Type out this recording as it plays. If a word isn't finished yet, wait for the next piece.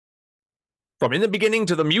From In the Beginning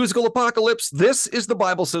to the Musical Apocalypse, this is The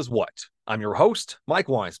Bible Says What. I'm your host, Mike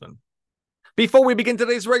Wiseman. Before we begin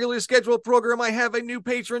today's regularly scheduled program, I have a new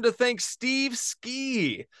patron to thank, Steve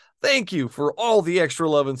Ski. Thank you for all the extra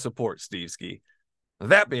love and support, Steve Ski.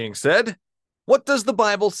 That being said, what does the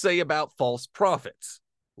Bible say about false prophets?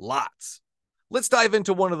 Lots. Let's dive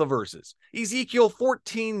into one of the verses. Ezekiel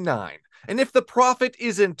 14:9. And if the prophet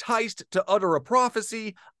is enticed to utter a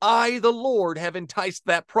prophecy, I, the Lord, have enticed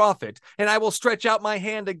that prophet, and I will stretch out my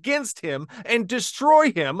hand against him and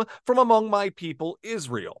destroy him from among my people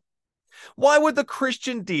Israel. Why would the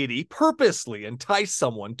Christian deity purposely entice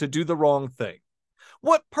someone to do the wrong thing?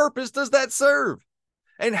 What purpose does that serve?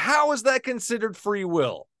 And how is that considered free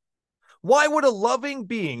will? Why would a loving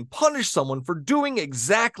being punish someone for doing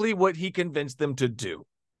exactly what he convinced them to do?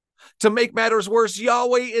 To make matters worse,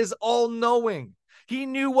 Yahweh is all-knowing. He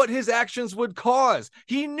knew what his actions would cause.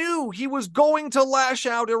 He knew he was going to lash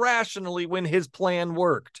out irrationally when his plan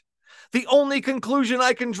worked. The only conclusion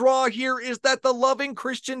I can draw here is that the loving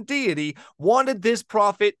Christian deity wanted this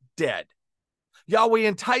prophet dead. Yahweh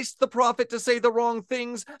enticed the prophet to say the wrong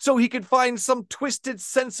things so he could find some twisted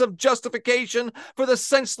sense of justification for the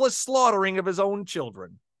senseless slaughtering of his own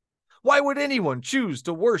children. Why would anyone choose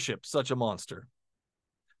to worship such a monster?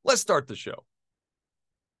 Let's start the show.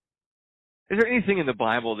 Is there anything in the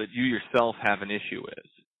Bible that you yourself have an issue with?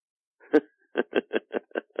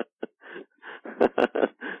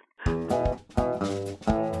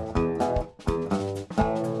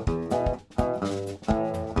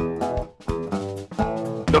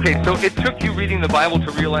 Okay, so it took you reading the Bible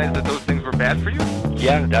to realize that those things were bad for you?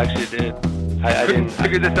 Yeah, it actually did. I didn't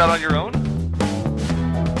figure this out on your own?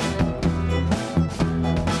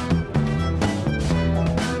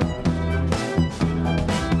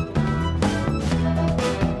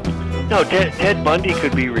 No, Ted Bundy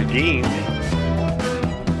could be redeemed.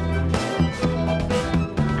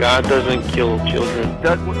 God doesn't kill children.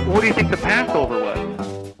 What do you think the Passover was?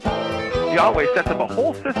 Yahweh sets up a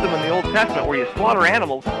whole system in the Old Testament where you slaughter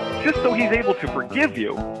animals just so he's able to forgive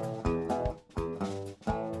you.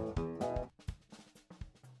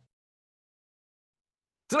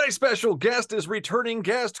 Today's special guest is returning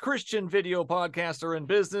guest, Christian video podcaster and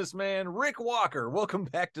businessman, Rick Walker. Welcome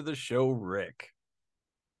back to the show, Rick.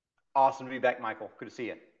 Awesome to be back, Michael. Good to see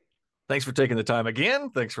you. Thanks for taking the time again.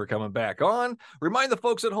 Thanks for coming back on. Remind the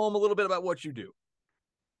folks at home a little bit about what you do.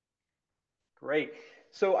 Great.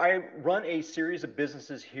 So I run a series of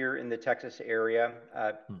businesses here in the Texas area,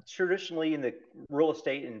 traditionally in the real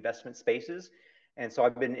estate and investment spaces. And so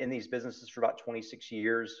I've been in these businesses for about 26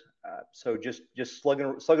 years. So just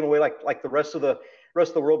slugging away like the rest of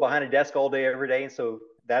the world behind a desk all day, every day. And so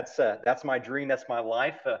that's my dream. That's my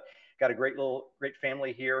life. Got a great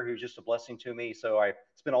family here who's just a blessing to me. So I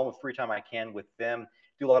spend all the free time I can with them,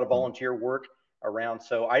 do a lot of volunteer work around.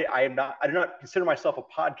 So I do not consider myself a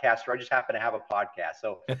podcaster. I just happen to have a podcast.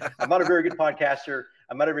 So I'm not a very good podcaster.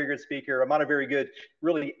 I'm not a very good speaker. I'm not a very good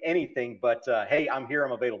really anything, but hey, I'm here.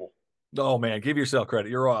 I'm available. Oh man, give yourself credit.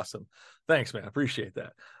 You're awesome. Thanks, man. Appreciate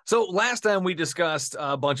that. So last time we discussed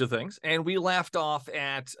a bunch of things and we left off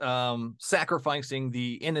at sacrificing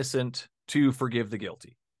the innocent to forgive the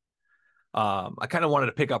guilty. I kind of wanted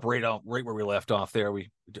to pick up right where we left off there.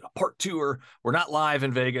 We did a part two. We're not live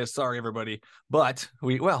in Vegas. Sorry, everybody. But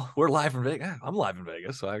we're live in Vegas. I'm live in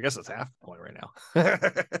Vegas, so I guess it's half the point right now.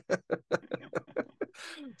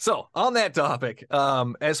 So on that topic,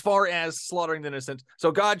 as far as slaughtering the innocent,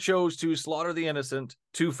 so God chose to slaughter the innocent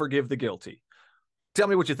to forgive the guilty. Tell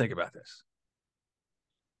me what you think about this.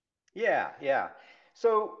 Yeah.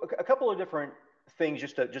 So a couple of different things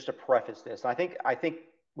just to preface this. I think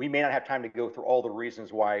we may not have time to go through all the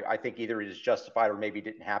reasons why I think either it is justified or maybe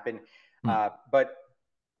didn't happen. But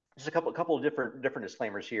just a couple of different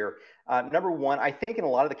disclaimers here. Number one, I think in a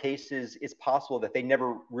lot of the cases, it's possible that they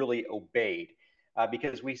never really obeyed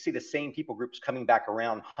because we see the same people groups coming back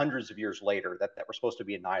around hundreds of years later that were supposed to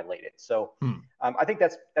be annihilated. So I think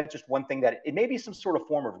that's just one thing that it may be some sort of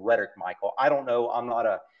form of rhetoric, Michael. I don't know. I'm not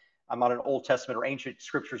an Old Testament or ancient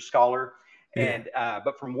scripture scholar. And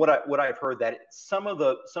but from what I've heard, that some of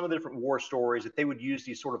the different war stories that they would use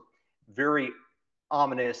these sort of very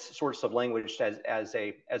ominous sorts of language as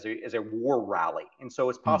a war rally, and so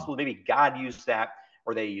it's possible maybe God used that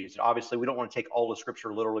or they used it. Obviously, we don't want to take all the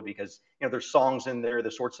scripture literally because there's songs in there,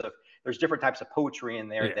 there's different types of poetry in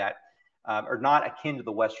there that are not akin to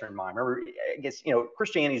the Western mind. Remember, I guess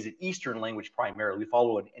Christianity is an Eastern language primarily. We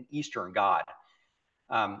follow an Eastern God.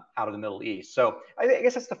 Out of the Middle East. So I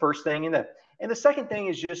guess that's the first thing. And the second thing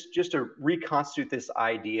is just to reconstitute this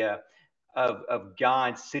idea of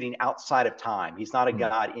God sitting outside of time. He's not a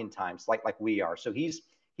God in time, like we are. So he's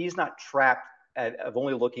He's not trapped of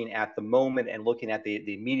only looking at the moment and looking at the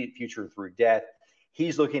immediate future through death.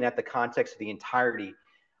 He's looking at the context of the entirety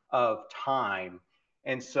of time.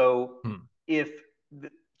 And so if the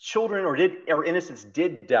children or innocents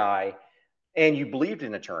did die and you believed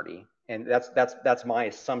in eternity, and that's my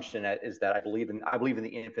assumption, is that I believe in the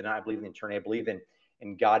infinite, I believe in eternity, I believe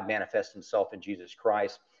in God manifest himself in Jesus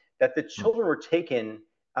Christ, that the children were taken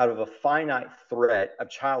out of a finite threat of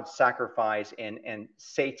child sacrifice and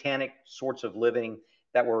satanic sorts of living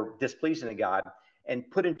that were displeasing to God, and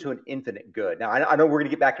put into an infinite good. Now, I know we're going to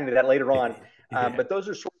get back into that later on, but those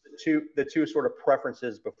are sort of the two sort of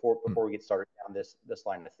preferences before we get started down this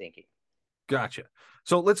line of thinking. Gotcha.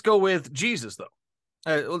 So let's go with Jesus,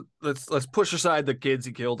 though. Let's push aside the kids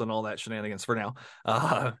he killed and all that shenanigans for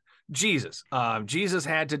now. Jesus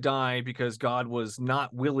had to die because God was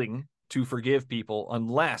not willing to forgive people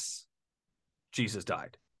unless Jesus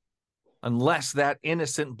died, unless that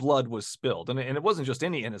innocent blood was spilled. And it wasn't just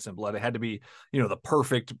any innocent blood. It had to be, the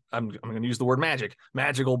perfect, I'm going to use the word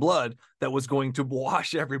magical blood that was going to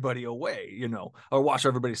wash everybody away, or wash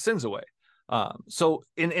everybody's sins away. So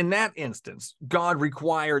in that instance, God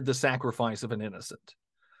required the sacrifice of an innocent.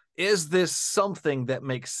 Is this something that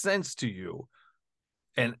makes sense to you?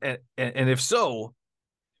 And if so,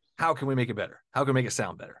 how can we make it better? How can we make it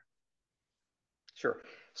sound better? Sure.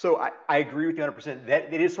 So I agree with you 100%.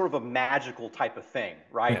 That it is sort of a magical type of thing,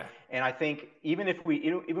 right? Yeah. And I think even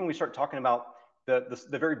when we start talking about the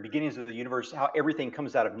very beginnings of the universe, how everything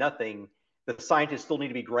comes out of nothing, the scientists still need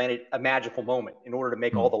to be granted a magical moment in order to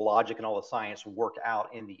make all the logic and all the science work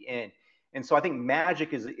out in the end. And so I think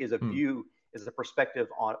magic is a view, is a perspective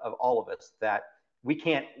of all of us, that we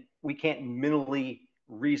can't mentally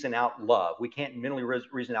reason out love. We can't mentally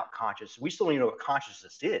reason out consciousness. We still don't even know what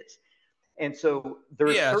consciousness is. And so there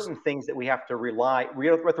are certain things that we have to rely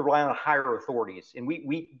on higher authorities, and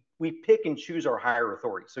we pick and choose our higher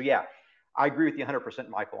authorities. So yeah, I agree with you 100%,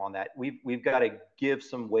 Michael, on that. We've got to give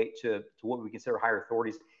some weight to what we consider higher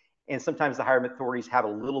authorities, and sometimes the higher authorities have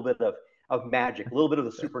a little bit of magic, a little bit of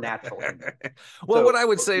the supernatural. Well, what I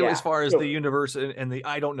would say as far as the universe and the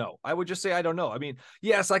I don't know, I would just say I don't know. I mean,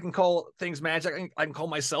 yes, I can call things magic. I can call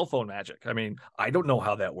my cell phone magic. I mean, I don't know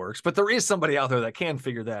how that works, but there is somebody out there that can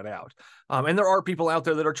figure that out. And there are people out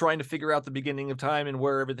there that are trying to figure out the beginning of time and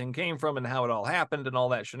where everything came from and how it all happened and all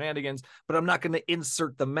that shenanigans. But I'm not going to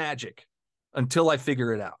insert the magic until I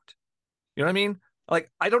figure it out. You know what I mean? Like,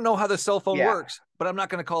 I don't know how the cell phone works, but I'm not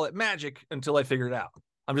going to call it magic until I figure it out.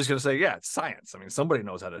 I'm just going to say, yeah, it's science. I mean, somebody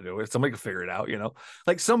knows how to do it. Somebody can figure it out,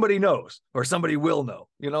 like somebody knows, or somebody will know,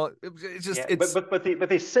 it's just, but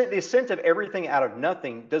the sense of everything out of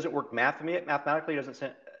nothing doesn't work mathematically,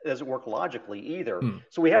 doesn't work logically either.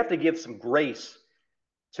 So we have to give some grace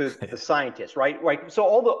to the scientists, right? So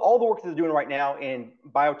all the work that they're doing right now in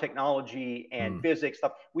biotechnology and physics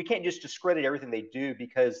stuff, we can't just discredit everything they do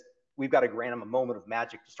because we've got to grant them a moment of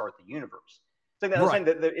magic to start the universe. So I'm saying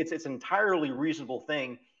that it's an entirely reasonable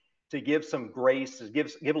thing to give some grace, to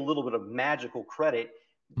give a little bit of magical credit.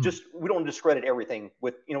 Just we don't discredit everything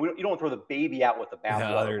with you don't throw the baby out with the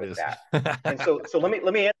bathwater with that. And so let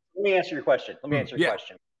me answer your question. Let me answer your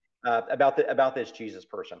question about this Jesus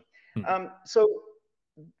person. So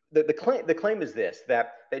the claim is this,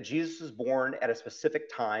 that Jesus was born at a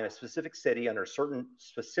specific time, a specific city, under a certain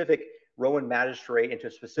specific Roman magistrate, into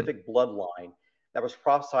a specific bloodline that was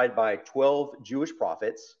prophesied by 12 Jewish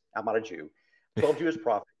prophets. I'm not a Jew. 12 Jewish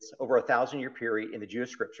prophets over a 1,000-year period in the Jewish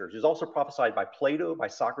scriptures. It was also prophesied by Plato, by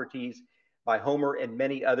Socrates, by Homer, and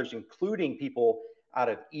many others, including people out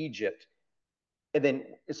of Egypt. And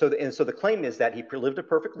so the claim is that he lived a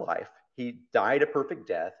perfect life, he died a perfect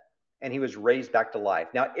death, and he was raised back to life.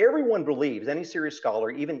 Now, everyone believes, any serious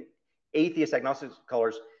scholar, even atheist, agnostic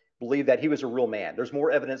scholars, believe that he was a real man. There's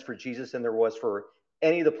more evidence for Jesus than there was for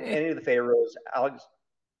any of the pharaohs,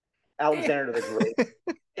 Alexander the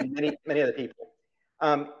Great, and many other people.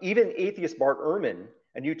 Even atheist Bart Ehrman,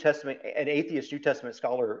 an atheist New Testament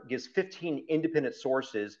scholar, gives 15 independent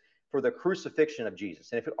sources for the crucifixion of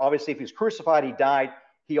Jesus. And if he was crucified, he died,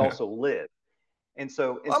 he also lived. And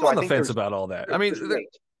so I'm on the fence about all that. I mean,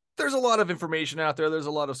 there's a lot of information out there. There's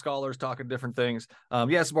a lot of scholars talking different things.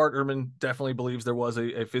 Yes, Bart Ehrman definitely believes there was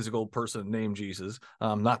a physical person named Jesus.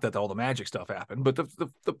 Not that all the magic stuff happened, but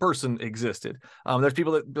the person existed. There's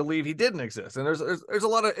people that believe he didn't exist, and there's a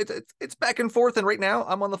lot of it's back and forth. And right now,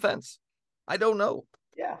 I'm on the fence. I don't know.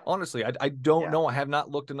 Yeah, honestly, I don't know. I have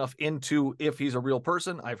not looked enough into if he's a real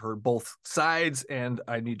person. I've heard both sides, and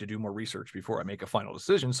I need to do more research before I make a final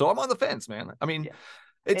decision. So I'm on the fence, man. I mean,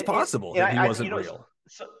 it's possible that he wasn't real.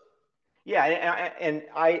 And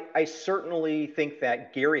I certainly think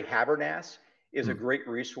that Gary Habermas is a great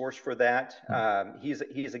resource for that. He's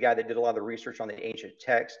a guy that did a lot of the research on the ancient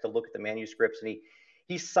text to look at the manuscripts, and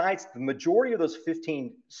he cites the majority of those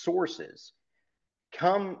 15 sources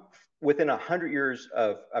come within 100 years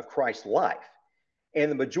of Christ's life. And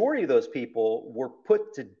the majority of those people were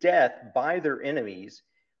put to death by their enemies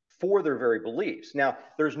for their very beliefs. Now,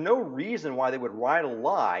 there's no reason why they would write a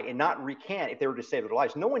lie and not recant if they were to save their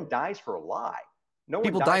lives. No one dies for a lie.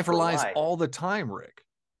 People die for lies all the time, Rick.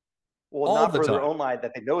 Well, not for their own lie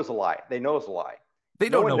that they know is a lie. They know it's a lie. They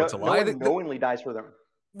don't know it's a lie. No one knowingly dies for them.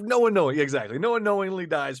 No one knowing, exactly. No one knowingly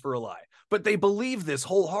dies for a lie. But they believe this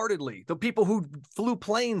wholeheartedly. The people who flew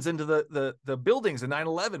planes into the buildings in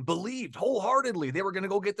 9/11 believed wholeheartedly they were going to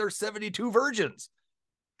go get their 72 virgins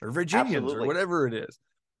or Virginians or whatever it is.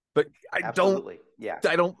 But I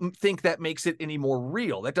don't think that makes it any more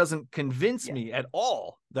real. That doesn't convince me at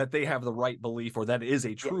all that they have the right belief or that is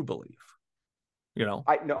a true belief. You know,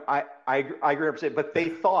 I agree 100%. But they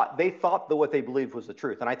thought that what they believed was the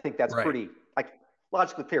truth, and I think that's pretty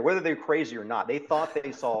logically clear. Whether they're crazy or not, they thought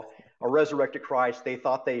they saw a resurrected Christ. They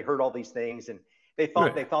thought they heard all these things, and they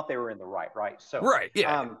thought they were in the right. So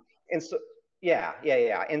and so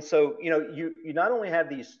and so you not only have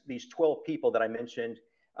these 12 people that I mentioned.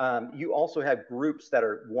 You also have groups that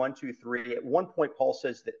are 1, 2, 3. At one point, Paul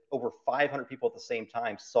says that over 500 people at the same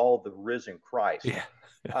time saw the risen Christ. Yeah.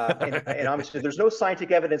 And obviously, there's no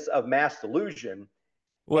scientific evidence of mass delusion.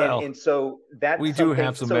 Well, and so that we do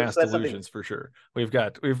have some mass delusions for sure. We've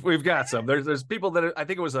got some. There's people that I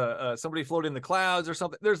think it was somebody floating in the clouds or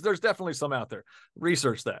something. There's definitely some out there.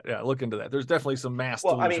 Research that. Yeah, look into that. There's definitely some mass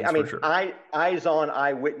delusions. I mean, for sure. Eyes on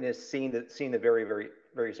eyewitness, seeing the very, very,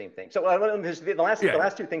 very same thing. So the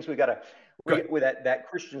last two things we got to that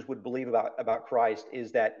Christians would believe about Christ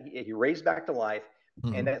is that he raised back to life,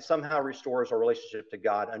 and that somehow restores our relationship to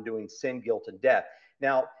God, undoing sin, guilt, and death.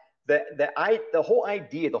 Now, the whole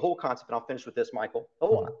idea, the whole concept, and I'll finish with this, Michael. The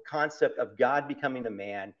whole concept of God becoming a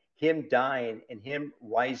man, him dying, and him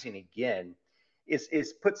rising again,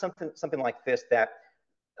 is put something like this: that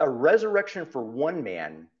a resurrection for one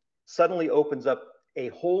man suddenly opens up a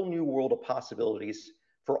whole new world of possibilities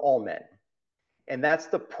for all men. And that's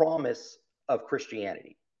the promise of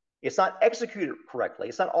Christianity. It's not executed correctly.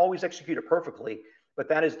 It's not always executed perfectly, but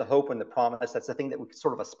that is the hope and the promise. That's the thing that we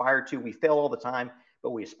sort of aspire to. We fail all the time,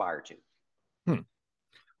 but we aspire to.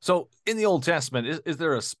 So in the Old Testament, is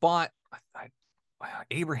there a spot?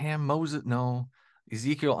 Abraham, Moses, no.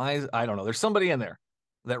 Ezekiel, I don't know. There's somebody in there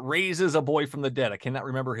that raises a boy from the dead. I cannot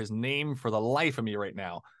remember his name for the life of me right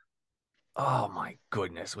now. Oh my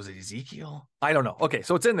goodness, was it Ezekiel? I don't know. Okay,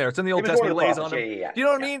 so it's in there. It's in the Old Testament. He lays on him. Do you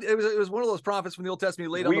know what I mean? It was one of those prophets from the Old Testament.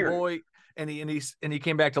 He laid on the boy, and he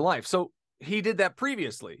came back to life. So he did that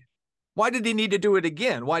previously. Why did he need to do it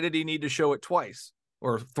again? Why did he need to show it twice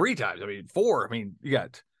or 3 times? I mean, 4. I mean, you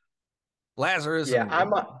got Lazarus. Yeah, I'm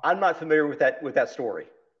not familiar with that story.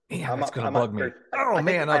 Yeah, it's gonna bug me.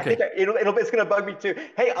 Man, okay. It's gonna bug me too.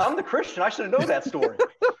 Hey, I'm the Christian. I should have known that story.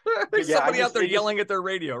 There's somebody out there yelling at their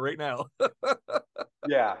radio right now.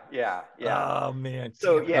 Yeah. Oh man.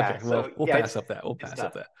 So okay, we'll pass up that. We'll pass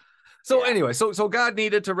up that. So anyway, so God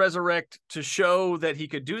needed to resurrect to show that he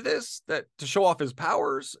could do this, that to show off his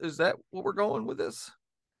powers. Is that what we're going with this?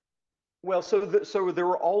 Well, so there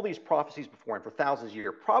were all these prophecies before him for thousands of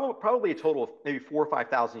years, probably a total of maybe 4,000 or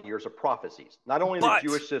 5,000 years of prophecies. Not only the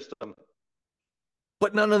Jewish system,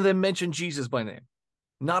 but none of them mention Jesus by name.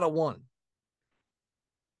 Not a one.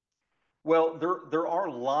 Well, there are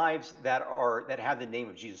lives that have the name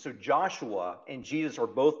of Jesus. So Joshua and Jesus are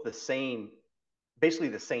both the same, basically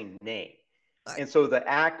the same name. And so the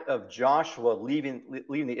act of Joshua leaving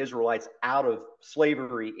the Israelites out of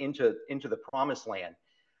slavery into the promised land,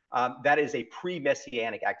 that is a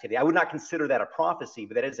pre-messianic activity. I would not consider that a prophecy,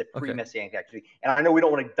 but that is a pre-messianic activity. And I know we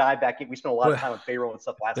don't want to dive back in. We spent a lot of time on Pharaoh and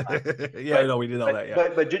stuff last time. I know we did all that. Yeah.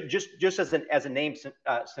 But just as a name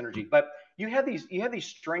synergy. But you have these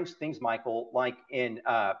strange things, Michael, like in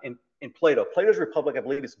Plato. Plato's Republic, I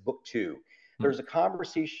believe it's book 2. There's a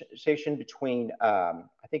conversation between I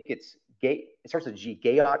think it starts with G,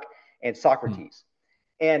 Gaok and Socrates,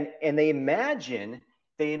 and they imagine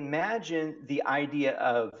the idea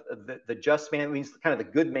of the just man, means kind of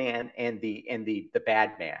the good man, and the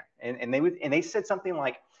bad man, and they said something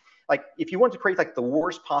like if you want to create like the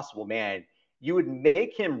worst possible man, you would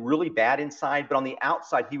make him really bad inside, but on the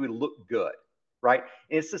outside he would look good, right?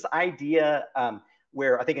 And it's this idea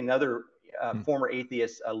where I think another former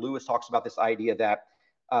atheist, Lewis, talks about this idea that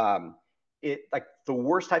the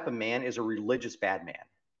worst type of man is a religious bad man.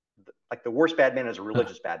 Like the worst bad man is a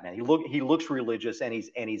religious bad man. He looks religious, and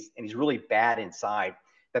he's really bad inside.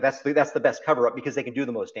 that's the best cover up because they can do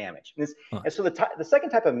the most damage. And so the second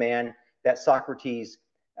type of man that Socrates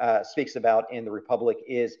speaks about in the Republic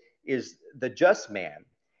is the just man.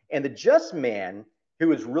 And the just man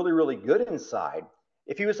who is really, really good inside,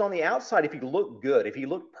 if he was on the outside, if he looked good, if he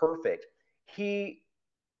looked perfect, he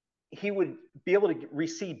would be able to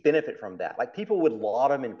receive benefit from that. Like people would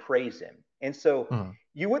laud him and praise him. And so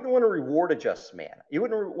you wouldn't want to reward a just man. You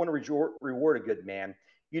wouldn't want to reward a good man.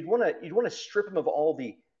 You'd want to strip him of all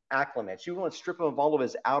the acclimates. You want to strip him of all of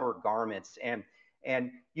his outer garments, and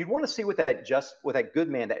you'd want to see what that good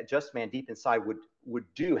man, that just man deep inside would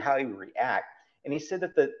do, how he would react. And he said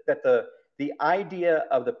that the idea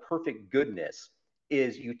of the perfect goodness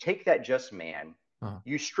is you take that just man,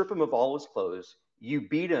 you strip him of all his clothes, you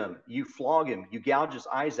beat him, you flog him, you gouge his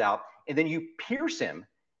eyes out, and then you pierce him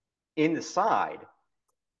in the side,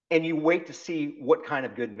 and you wait to see what kind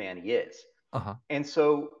of good man he is. And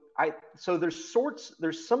so there's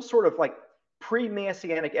some sort of like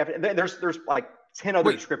pre-messianic evidence. There's like 10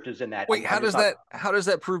 other descriptives in that. Wait, how does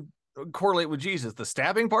that correlate with Jesus? The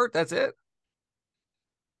stabbing part? That's it?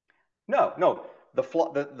 No.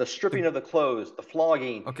 The stripping of the clothes, the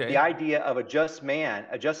flogging, the idea of a just man.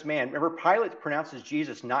 Remember, Pilate pronounces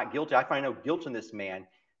Jesus not guilty. I find no guilt in this man,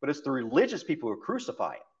 but it's the religious people who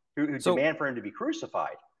crucify him, who demand for him to be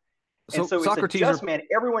crucified. And so Socrates, it's a just man.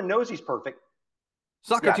 Everyone knows he's perfect.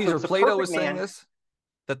 Socrates or Plato is saying this?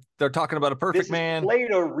 That they're talking about a perfect man?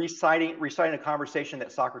 Plato reciting a conversation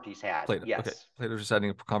that Socrates had. Plato, yes. Okay. Plato's reciting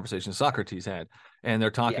a conversation Socrates had. And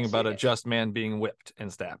they're talking about a just man being whipped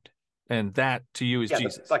and stabbed. And that to you is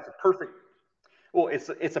Jesus. It's like the perfect. Well, it's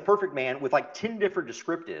a perfect man with like 10 different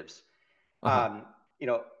descriptives. The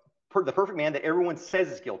perfect man that everyone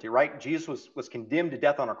says is guilty, right? Jesus was condemned to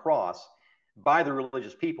death on a cross by the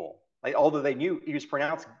religious people. Like, although they knew he was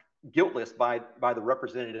pronounced guiltless by the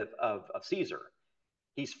representative of Caesar.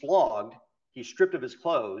 He's flogged. He's stripped of his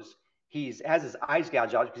clothes. He has his eyes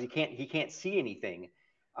gouged out because he can't see anything.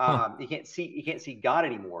 He can't see God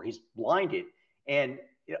anymore. He's blinded. And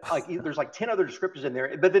there's like 10 other descriptors in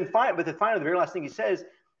there. But then finally, the very last thing he says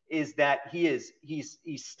is that he's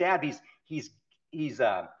stabbed. He's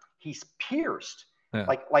pierced. Yeah.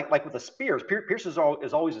 Like with the spears. Pierce is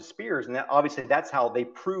always a spears, and obviously that's how they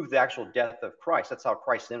prove the actual death of Christ. That's how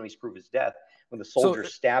Christ's enemies prove his death, when the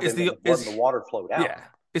soldiers stabbed him and the blood and the water flowed out. Yeah.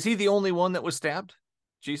 Is he the only one that was stabbed,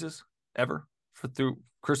 Jesus, ever through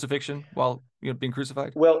crucifixion while being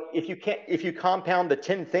crucified? Well, if you compound the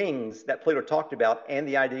 10 things that Plato talked about and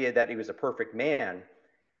the idea that he was a perfect man,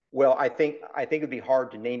 well, I think it'd be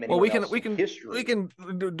hard to name anyone else in history. We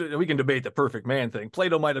can debate the perfect man thing.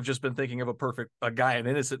 Plato might have just been thinking of a guy, an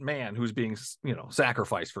innocent man who's being,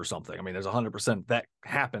 sacrificed for something. I mean, there's 100% that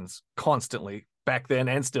happens constantly back then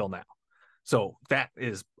and still now. So that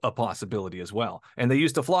is a possibility as well. And they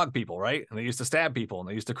used to flog people, right? And they used to stab people, and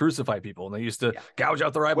they used to crucify people, and they used to gouge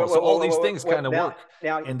out their eyeballs. So all these things kind of work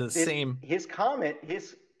in the same. His comment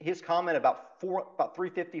about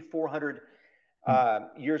 350, 400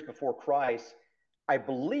 years before Christ, I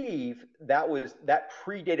believe that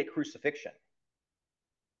predated crucifixion.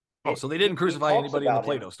 So they didn't crucify anybody in the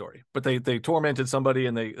Plato story, but they tormented somebody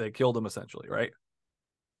and they killed them essentially, right?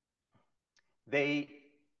 They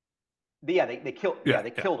killed him. Yeah.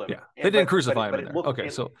 They didn't crucify him in there. Okay,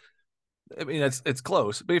 so I mean it's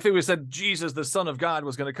close. But if it was said Jesus, the Son of God,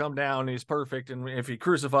 was going to come down, he's perfect, and if he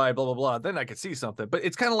crucified, blah blah blah, then I could see something. But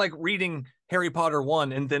it's kind of like reading Harry Potter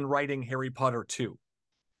 1 and then writing Harry Potter 2.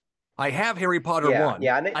 I have Harry Potter 1.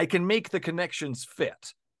 Yeah, I can make the connections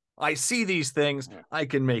fit. I see these things, I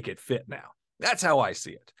can make it fit now. That's how I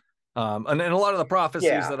see it. And a lot of the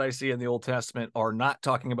prophecies that I see in the Old Testament are not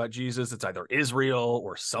talking about Jesus. It's either Israel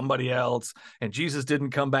or somebody else. And Jesus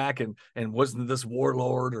didn't come back and wasn't this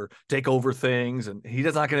warlord or take over things. And he's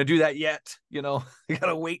not going to do that yet. You got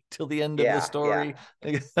to wait till the end of the story.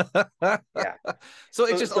 So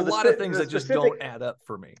it's just a lot of things that just don't add up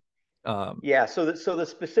for me. So the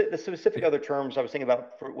specific other terms I was thinking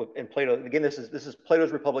about in Plato, again, this is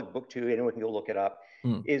Plato's Republic, book 2. Anyone can go look it up.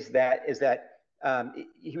 Is that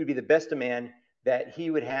he would be the best of man, that he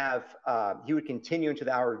would continue into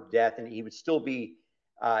the hour of death, and he would still be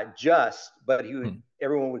just, but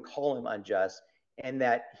everyone would call him unjust, and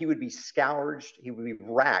that he would be scourged, he would be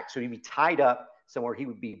racked, so he'd be tied up somewhere, he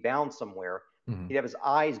would be bound somewhere, he'd have his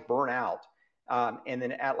eyes burn out, and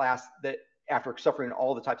then at last, after suffering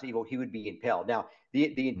all the types of evil, he would be impaled. Now,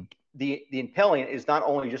 the impaling is not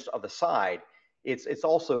only just of the side. It's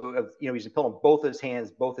also of, he's impaled on both his hands,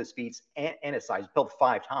 both his feet, and his sides. He's impaled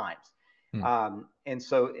 5 times. And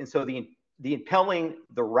so the impaling,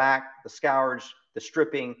 the rack, the scourge, the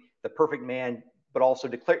stripping, the perfect man, but also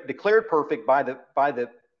declared perfect by the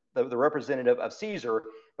the representative of Caesar,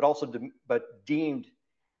 but also deemed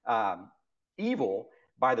evil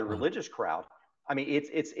by the religious crowd. I mean,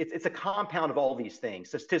 it's a compound of all these things.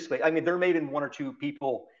 Statistically, I mean, there may have been one or two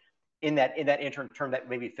people in that interim term that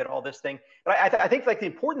maybe fit all this thing. But I think like the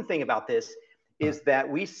important thing about this is that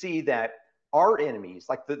we see that our enemies,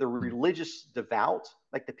 like the religious devout,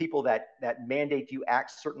 like the people that mandate you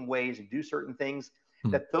act certain ways and do certain things,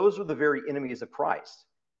 that those are the very enemies of Christ.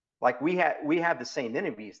 Like we have the same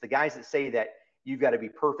enemies. The guys that say that you've got to be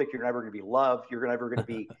perfect, you're never going to be loved, you're never going to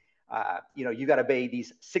be, you got to obey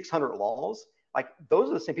these 600 laws. Like those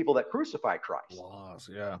are the same people that crucified Christ. Laws,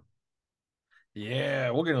 yeah. Yeah,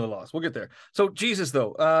 we'll get into the laws. We'll get there. So Jesus,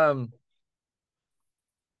 though,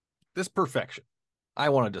 this perfection. I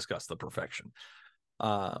want to discuss the perfection.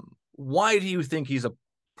 Why do you think he's a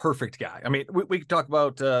perfect guy? I mean, we could talk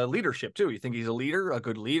about leadership too. You think he's a leader, a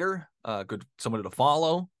good leader, somebody to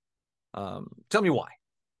follow? Tell me why.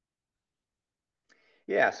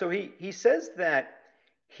 Yeah, so he says that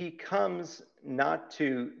he comes not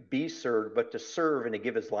to be served, but to serve and to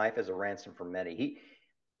give his life as a ransom for many.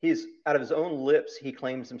 He's out of his own lips, he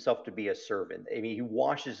claims himself to be a servant. I mean, he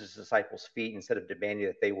washes his disciples' feet instead of demanding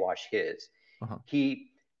that they wash his.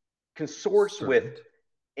 He consorts with,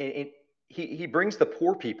 and he brings the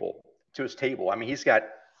poor people to his table. I mean, he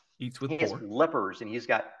has lepers, and he's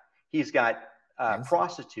got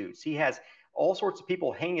prostitutes. He has all sorts of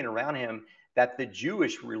people hanging around him that the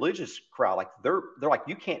Jewish religious crowd, like they're like,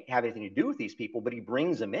 you can't have anything to do with these people, but he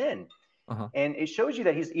brings them in. And it shows you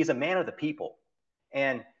that he's a man of the people.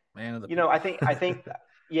 And I think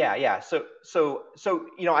yeah. So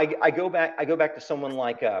I go back to someone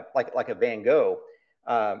like a Van Gogh,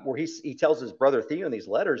 where he tells his brother Theo in these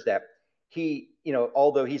letters that he,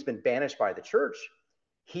 although he's been banished by the church,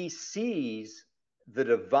 he sees the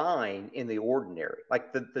divine in the ordinary.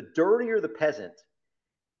 Like the dirtier the peasant,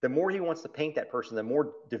 the more he wants to paint that person, the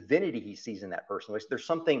more divinity he sees in that person. There's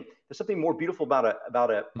something more beautiful about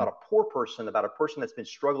a poor person, about a person that's been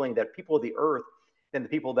struggling, that people of the earth, than the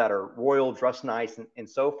people that are royal, dressed nice, and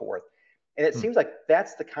so forth. And it seems like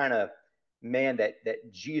that's the kind of man that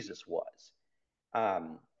Jesus was.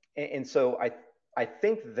 And so I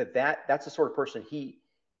think that's the sort of person he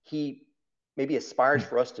maybe aspires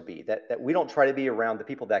for us to be, that we don't try to be around the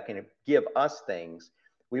people that can give us things.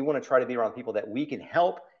 We want to try to be around people that we can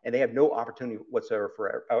help, and they have no opportunity whatsoever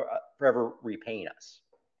forever repaying us.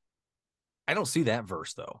 I don't see that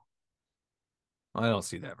verse, though. I don't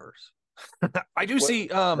see that verse. I do see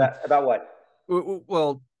about what?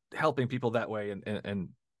 Well, helping people that way, and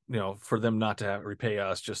for them not to repay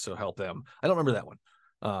us just to help them. I don't remember that one.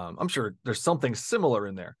 I'm sure there's something similar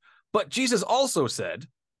in there. But Jesus also said,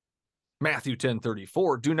 Matthew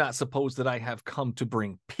 10:34, do not suppose that I have come to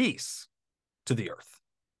bring peace to the earth.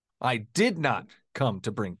 I did not come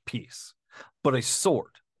to bring peace, but a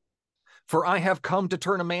sword. For I have come to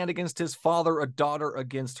turn a man against his father, a daughter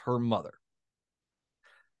against her mother.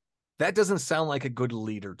 That doesn't sound like a good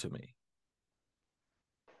leader to me.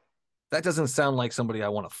 That doesn't sound like somebody I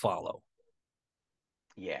want to follow.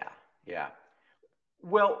 Yeah.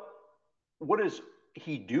 Well, what is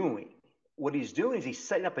he doing? What he's doing is he's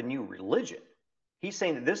setting up a new religion. He's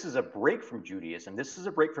saying that this is a break from Judaism. This is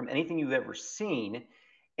a break from anything you've ever seen.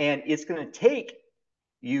 And it's going to take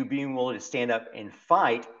you being willing to stand up and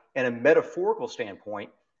fight in a metaphorical standpoint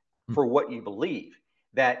for what you believe.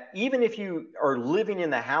 That even if you are living in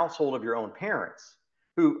the household of your own parents,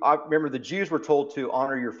 who I remember the Jews were told to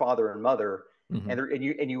honor your father and mother, and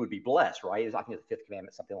you would be blessed, right? I think it's the fifth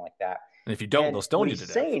commandment, something like that. And if you don't, they'll stone you to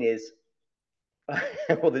death. What he's saying is,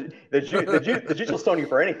 well, the Jews will stone you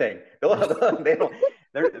for anything. They're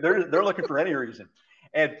looking for any reason.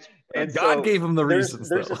 And God so gave them the reasons.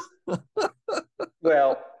 They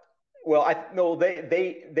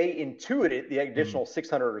intuited the additional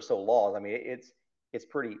 600 or so laws. I mean, it's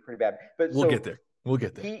pretty bad. But we'll get there.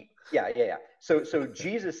 Yeah. So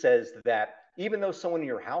Jesus says that even though someone in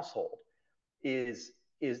your household is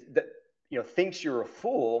that thinks you're a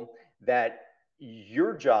fool, that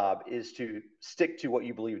your job is to stick to what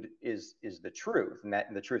you believe is the truth, and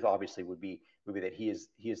the truth obviously would be that he is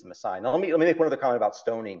the Messiah. Now let me make one other comment about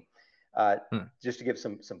stoning, just to give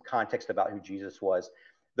some context about who Jesus was.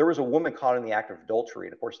 There was a woman caught in the act of adultery,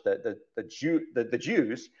 and of course the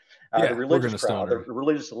Jews, the religious crowd, the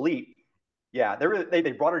religious elite,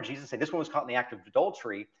 they brought her to Jesus and said, this one was caught in the act of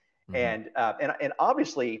adultery, and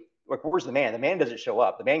obviously, like, where's the man? The man doesn't show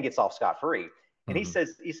up. The man gets off scot-free, and he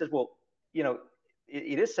says, well,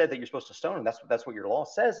 it is said that you're supposed to stone him. That's what your law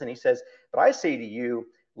says. And he says, but I say to you,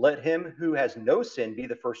 let him who has no sin be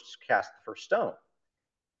the first to cast the first stone.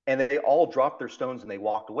 And they all dropped their stones and they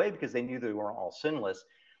walked away because they knew they were all sinless.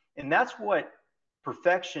 And that's what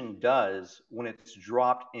perfection does when it's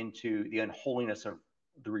dropped into the unholiness of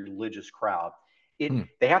the religious crowd.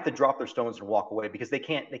 They have to drop their stones and walk away because they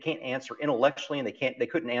can't answer intellectually, and they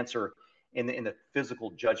couldn't answer in the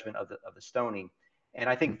physical judgment of the stoning. And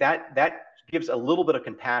I think that gives a little bit of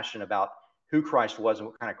compassion about who Christ was and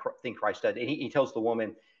what kind of thing Christ did. And he tells the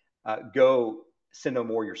woman, "Go, sin no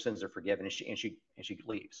more; your sins are forgiven." And she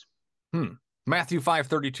leaves. Matthew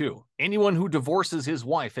 5:32. Anyone who divorces his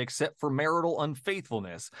wife except for marital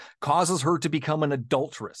unfaithfulness causes her to become an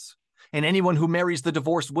adulteress. And anyone who marries the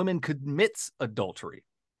divorced woman commits adultery.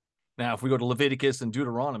 Now, if we go to Leviticus and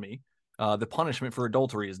Deuteronomy, the punishment for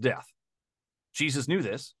adultery is death. Jesus knew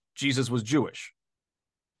this. Jesus was Jewish.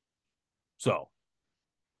 So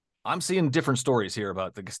I'm seeing different stories here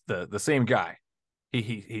about the same guy.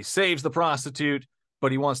 He saves the prostitute,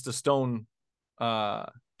 but he wants to stone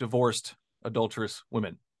divorced, adulterous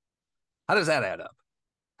women. How does that add up?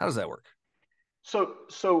 How does that work?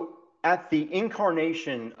 So at the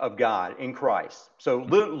incarnation of God in Christ, so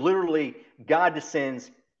literally God descends,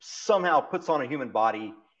 somehow puts on a human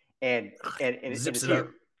body, and Zips it's it here, up.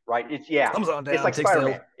 right? Comes on down, it's like takes the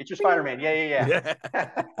Spider-Man. It's your Spider-Man. Yeah.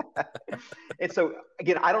 And so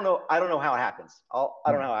again, I don't know how it happens. I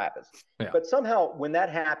don't know how it happens. Yeah. But somehow when that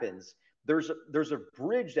happens, there's a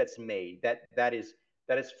bridge that's made that is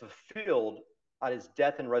fulfilled on his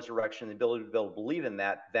death and resurrection, the ability to be able to believe in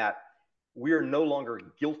that we are no longer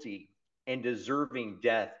guilty and deserving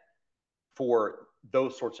death for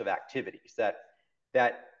those sorts of activities.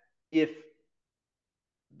 That if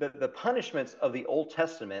the punishments of the Old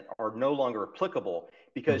Testament are no longer applicable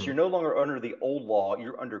because you're no longer under the old law,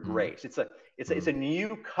 you're under grace. It's a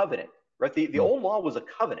new covenant, right? The old law was a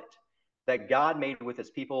covenant that God made with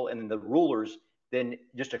his people, and then the rulers then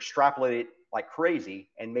just extrapolated it like crazy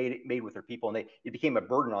and made with their people, and it became a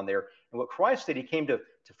burden on there. And what Christ did, he came to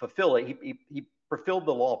fulfill it. He fulfilled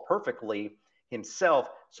the law perfectly himself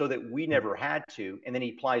so that we never had to, and then he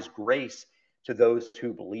applies grace to those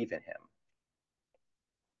who believe in him.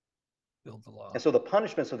 Build the law. And so the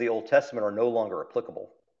punishments of the Old Testament are no longer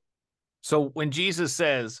applicable. So when Jesus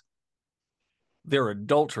says they're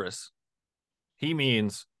adulterous, he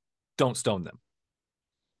means don't stone them.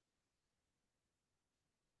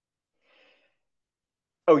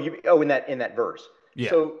 In that verse.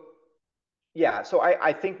 Yeah. So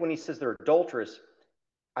I think when he says they're adulterous,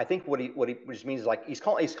 I think what he just means is like he's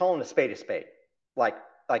calling a spade a spade. Like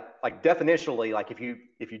definitionally, like if you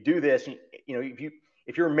do this,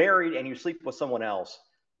 if you're married and you sleep with someone else.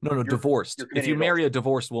 No, divorced. If you marry a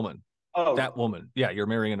divorced woman, that woman, you're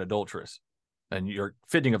marrying an adulteress, and you're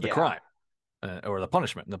fitting of the crime or the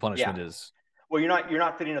punishment. And the punishment is, well, you're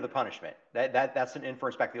not fitting of the punishment. That's an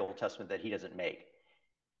inference back to the Old Testament that he doesn't make.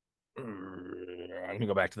 Let me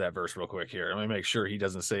go back to that verse real quick here. Let me make sure he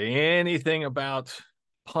doesn't say anything about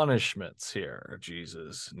punishments here.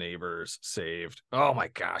 Jesus, neighbors, saved. Oh my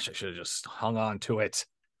gosh, I should have just hung on to it.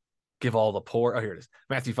 Give all the poor. Oh, here it is.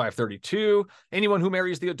 Matthew 5:32. Anyone who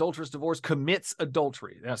marries the adulterous divorce commits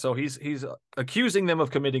adultery. Yeah, so he's accusing them of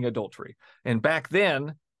committing adultery. And back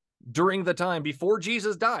then, during the time before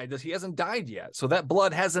Jesus died, he hasn't died yet. So that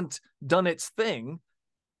blood hasn't done its thing.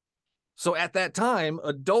 So at that time,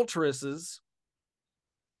 adulteresses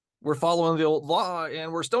were following the old law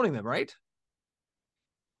and were stoning them, right?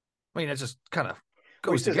 I mean, that just kind of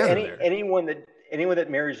goes together. Anyone that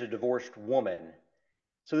marries a divorced woman.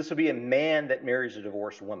 So this would be a man that marries a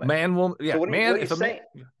divorced woman. Man, woman, yeah. So man, if a man,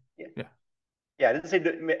 yeah. It doesn't say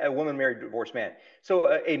a woman married a divorced man.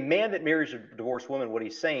 So a man that marries a divorced woman, what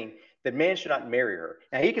he's saying, that man should not marry her.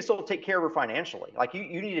 Now he can still take care of her financially. Like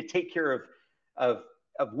you need to take care of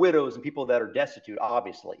widows and people that are destitute,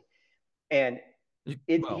 obviously. And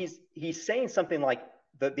he's saying something like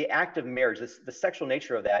the act of marriage, the sexual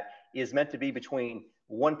nature of that is meant to be between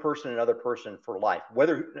one person and another person for life,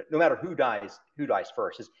 no matter who dies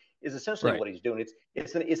first is essentially what he's doing.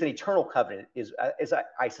 It's an eternal covenant is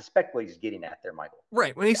I suspect what he's getting at there, Michael.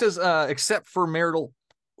 Right. When he says, except for marital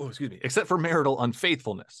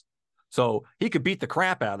unfaithfulness. So he could beat the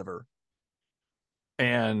crap out of her.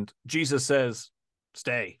 And Jesus says,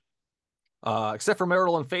 stay. Except for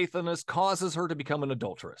marital unfaithfulness causes her to become an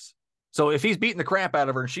adulteress. So if he's beating the crap out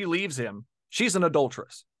of her and she leaves him, she's an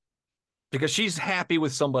adulteress because she's happy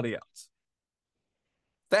with somebody else.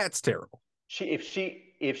 That's terrible. If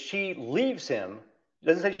she leaves him,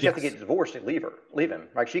 doesn't say she has to get divorced to leave him.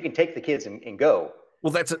 Like she can take the kids and go.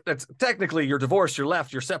 Well, that's technically you're divorced, you're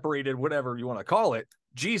left, you're separated, whatever you want to call it.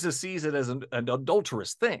 Jesus sees it as an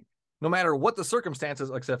adulterous thing, no matter what the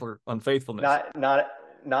circumstances, except for unfaithfulness.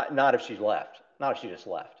 Not if she's left. Not if she just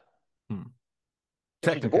left.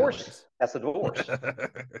 If she's divorced, that's a divorce.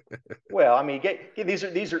 Well, I mean, these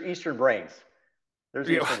are Eastern brains. There's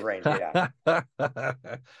Eastern brains, yeah.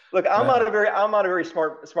 Look, I'm not a very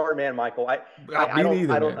smart man, Michael. I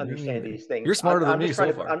don't understand these things. You're smarter than me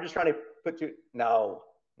so far. I'm just trying to put you. No.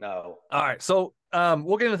 All right, so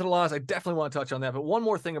we'll get into the laws. I definitely want to touch on that, but one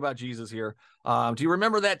more thing about Jesus here. Do you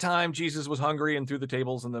remember that time Jesus was hungry and threw the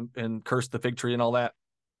tables and cursed the fig tree and all that?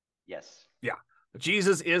 Yes. Yeah.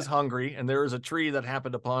 Jesus is hungry, and there is a tree that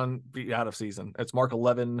happened upon be out of season. It's Mark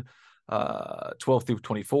 11, 12 through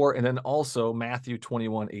 24, and then also Matthew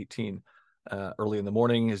 21, 18. Early in the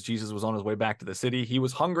morning, as Jesus was on his way back to the city, he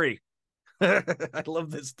was hungry. I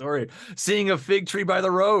love this story. Seeing a fig tree by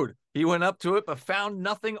the road, he went up to it, but found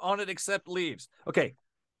nothing on it except leaves. Okay,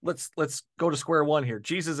 let's go to square one here.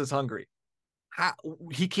 Jesus is hungry.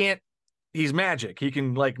 He's magic. He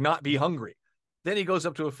can not be hungry. Then he goes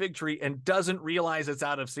up to a fig tree and doesn't realize it's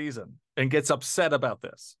out of season and gets upset about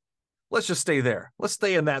this. Let's just stay there. Let's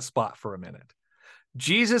stay in that spot for a minute.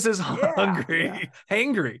 Jesus is hungry,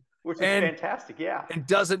 which is fantastic. Yeah. And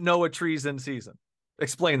doesn't know a tree's in season.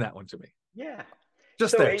 Explain that one to me. Yeah.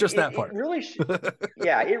 Just that part. It really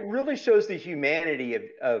shows the humanity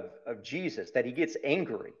of Jesus, that he gets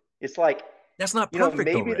angry. It's like, that's not perfect.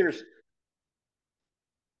 Maybe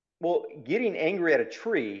getting angry at a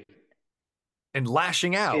tree and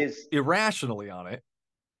lashing out irrationally on it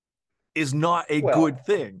is not a good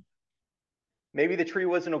thing. Maybe the tree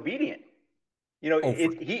wasn't obedient. He is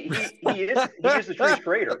the tree's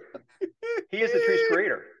creator. He is the tree's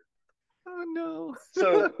creator. Oh no.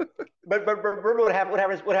 So, but remember what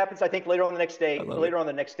happens? I think later on the next day.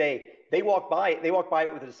 They walk by it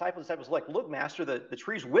with the disciples. The disciples are like, "Look, Master, the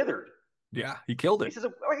tree's withered." Yeah, he killed it. He says,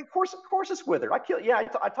 "Of course it's withered. I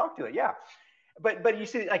talked to it. Yeah." But you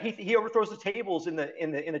see, he overthrows the tables in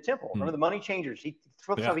the temple. Remember the money changers? He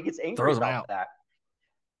gets angry about that.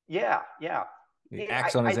 Yeah. He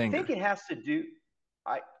acts on his anger. I think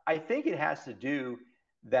it has to do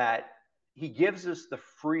that he gives us the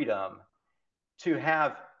freedom to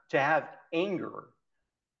have anger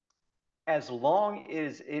as long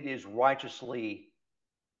as it is righteously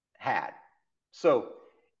had. So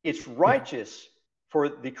it's righteous for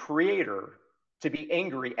the Creator to be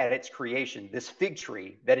angry at its creation, this fig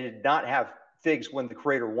tree that it did not have figs when the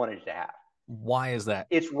Creator wanted it to have. Why is that?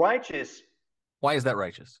 It's righteous. Why is that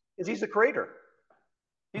righteous? Because he's the Creator.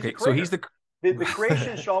 So he's the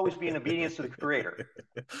creation should always be in obedience to the Creator.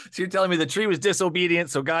 So you're telling me the tree was disobedient,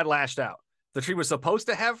 so God lashed out. The tree was supposed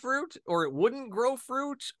to have fruit, or it wouldn't grow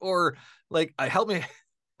fruit, or help me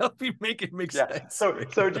make it make sense. So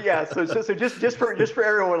just for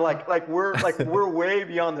everyone, we're way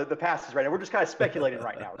beyond the passage right now. We're just kind of speculating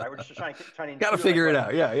right now, right? We're just trying to got to figure it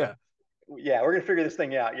out. Yeah, we're gonna figure this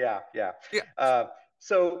thing out. Yeah. I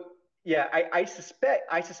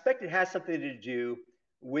suspect it has something to do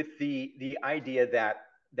with the idea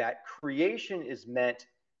that creation is meant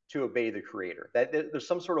to obey the Creator. That there's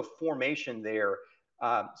some sort of formation there,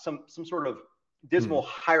 some sort of dismal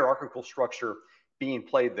hierarchical structure being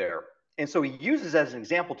played there. And so he uses as an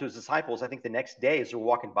example to his disciples, I think the next day as they're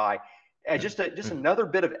walking by, just another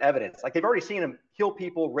bit of evidence. Like they've already seen him heal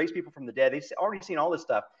people, raise people from the dead. They've already seen all this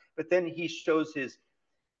stuff, but then he shows his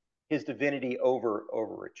divinity over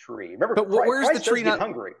a tree. Remember, but where's Christ the tree not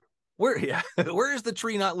hungry? Where is the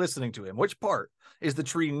tree not listening to him? Which part is the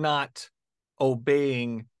tree not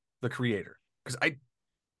obeying the Creator? Because I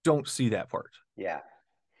don't see that part. Yeah.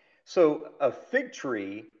 So a fig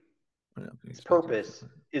tree, its purpose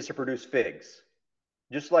is to produce figs.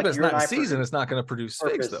 Just like but it's not in season, it's not going to produce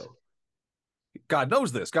figs, though. God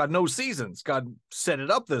knows this. God knows seasons. God set it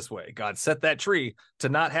up this way. God set that tree to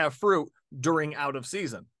not have fruit during out of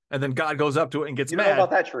season. And then God goes up to it and gets mad. You don't know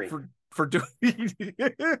about that tree. For doing we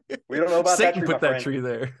don't know about Satan that tree. Put that tree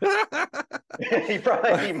there.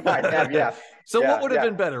 he might have, yeah. So what would have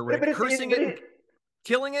been better, Rick? Cursing it,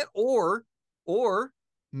 killing it, or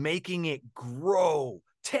making it grow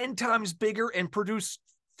 10 times bigger and produce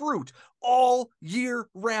fruit all year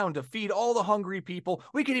round to feed all the hungry people?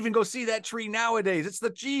 We can even go see that tree nowadays. It's the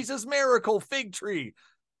Jesus miracle fig tree.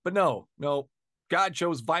 But no, God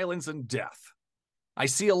chose violence and death. I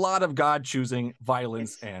see a lot of God choosing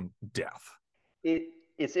violence and death.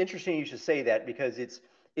 It's interesting you should say that, because it's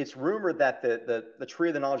rumored that the tree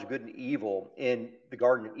of the knowledge of good and evil in the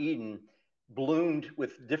Garden of Eden bloomed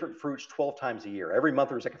with different fruits 12 times a year. Every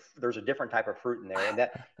month there's a different type of fruit in there, and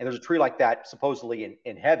there's a tree like that supposedly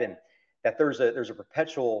in heaven, that there's a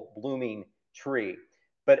perpetual blooming tree.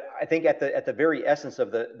 But I think at the very essence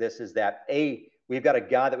of this is that we've got a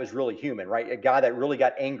God that was really human, right? A God that really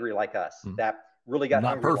got angry like us, that really got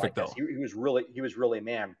not perfect like though. He was really a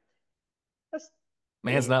man.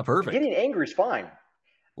 Man's not perfect. Getting angry is fine.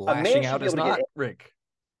 Lashing out is not, Rick.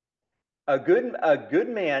 A good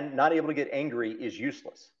man not able to get angry is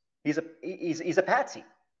useless. He's a patsy.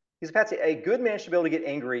 He's a patsy. A good man should be able to get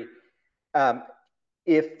angry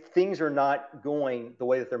if things are not going the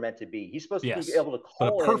way that they're meant to be. He's supposed to be able to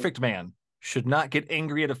call. But a perfect man should not get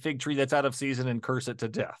angry at a fig tree that's out of season and curse it to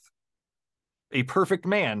death. A perfect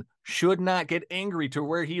man should not get angry to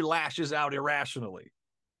where he lashes out irrationally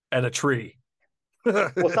at a tree.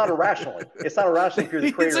 Well, it's not irrationally. It's not irrational if you're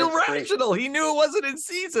the creator. It's irrational. He knew it wasn't in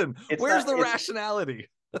season. Where's the rationality?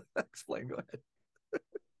 Explain. Go ahead.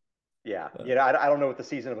 Yeah. I don't know what the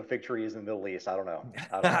season of a fig tree is in the Middle East. I don't know.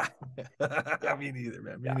 Yeah. Me neither,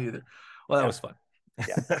 man. Me neither. Well, that was fun.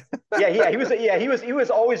 He was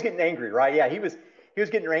always getting angry, right? Yeah, he was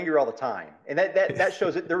getting angry all the time, and that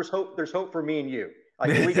shows that there's hope. There's hope for me and you. Like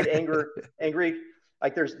when we get angry,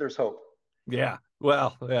 like there's hope. Yeah.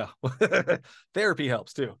 Well, yeah. Therapy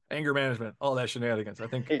helps too. Anger management, all that shenanigans. I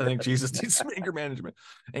think Jesus needs some anger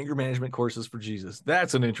management courses for Jesus.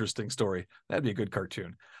 That's an interesting story. That'd be a good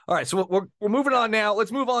cartoon. All right, so we're moving on now.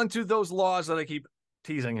 Let's move on to those laws that I keep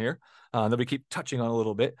teasing here, that we keep touching on a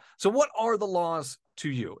little bit. So, what are the laws to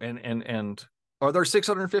you? And are there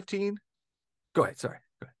 615? Go ahead. Sorry.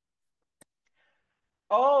 Go ahead.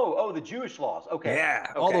 Oh, the Jewish laws. Okay. Yeah,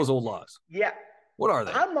 okay. All those old laws. Yeah. What are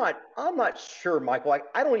they? I'm not sure, Michael.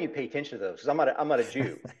 I don't even pay attention to those because I'm not a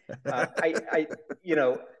Jew. I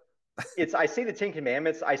see the Ten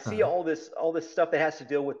Commandments. I see all this stuff that has to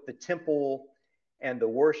deal with the temple and the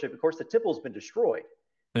worship. Of course, the temple has been destroyed.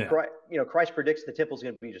 Yeah. Christ predicts the temple is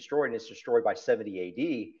going to be destroyed, and it's destroyed by 70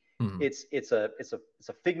 AD. Mm-hmm. It's a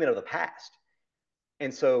figment of the past,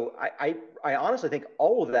 and so I honestly think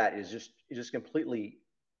all of that is just completely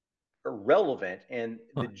irrelevant, and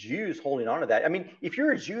the Jews holding on to that. I mean, if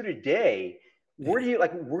you're a Jew today, where do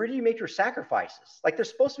you make your sacrifices? Like they're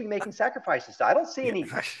supposed to be making sacrifices. I don't see any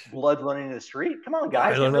blood running in the street. Come on,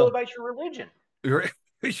 guys, get real about your religion.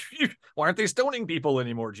 Why aren't they stoning people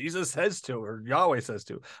anymore? Jesus says to, or Yahweh says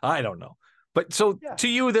to. I don't know. But so to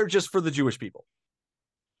you, they're just for the Jewish people.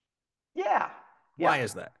 Yeah. Why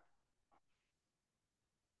is that?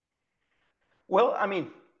 Well, I mean,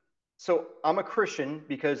 so I'm a Christian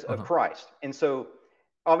because of Christ. And so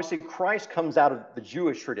obviously Christ comes out of the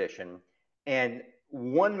Jewish tradition, and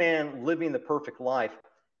one man living the perfect life,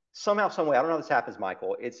 somehow, some way, I don't know how this happens,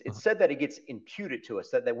 Michael. It's said that it gets imputed to us,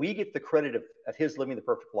 that we get the credit of his living the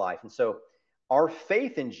perfect life. And so our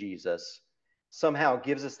faith in Jesus somehow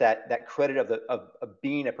gives us that credit of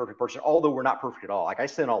being a perfect person, although we're not perfect at all. Like I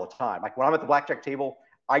sin all the time. Like when I'm at the blackjack table,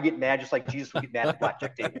 I get mad just like Jesus would get mad at the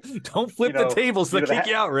blackjack table. Don't flip the tables to kick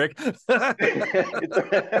you out, Rick.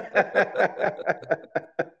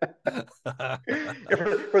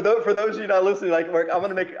 for those of you not listening, like I'm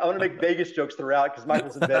gonna make Vegas jokes throughout because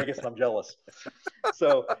Michael's in Vegas and I'm jealous.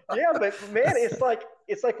 So yeah, but man, it's like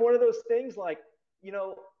one of those things. Like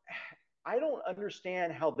I don't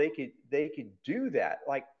understand how they could do that.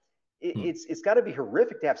 Like it's got to be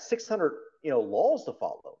horrific to have 600 laws to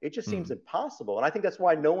follow. It just seems impossible, and I think that's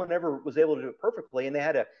why no one ever was able to do it perfectly, and they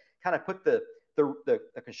had to kind of put the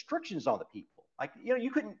constrictions on the people. Like you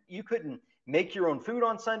couldn't make your own food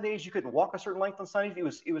on Sundays, you couldn't walk a certain length on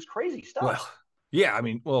Sundays. It was crazy stuff. Well, yeah, I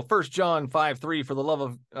mean, 1 John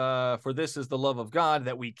 5:3, for this is the love of God,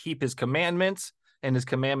 that we keep his commandments, and his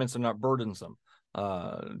commandments are not burdensome.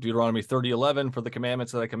 Deuteronomy 30:11, for the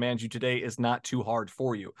commandments that I command you today is not too hard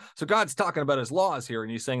for you. So God's talking about his laws here,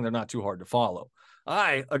 and he's saying they're not too hard to follow.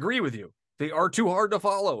 I agree with you. They are too hard to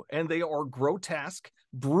follow, and they are grotesque,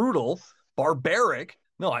 brutal, barbaric.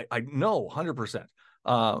 No, I know 100%.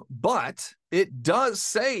 But it does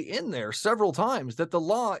say in there several times that the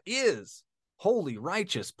law is holy,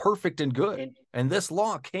 righteous, perfect, and good. And this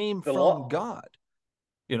law came from God.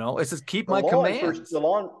 It says, keep my commands. The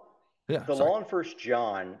law in 1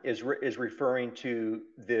 John is referring to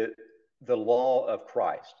the law of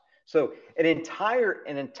Christ. So an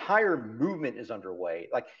entire movement is underway.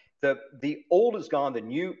 Like the old is gone, the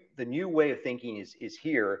new way of thinking is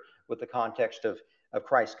here with the context of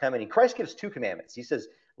Christ coming. And Christ gives 2 commandments. He says,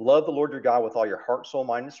 love the Lord your God with all your heart, soul,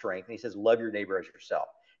 mind, and strength. And he says, love your neighbor as yourself.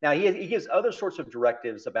 Now he gives other sorts of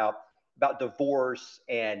directives about divorce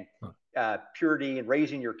and purity and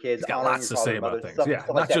raising your kids. He's got lots to say about things. Stuff not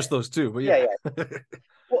like just those 2, but yeah.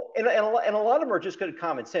 Well, and a lot of them are just good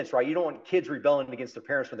common sense, right? You don't want kids rebelling against their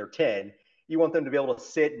parents when they're 10. You want them to be able to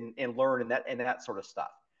sit and learn and that sort of stuff.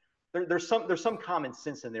 There's some common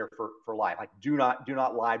sense in there for life. Like do not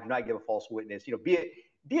lie, do not give a false witness. Be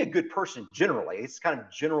a good person generally. It's kind of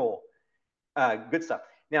general good stuff.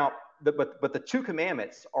 Now but the two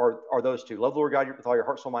commandments are those two: love the Lord God with all your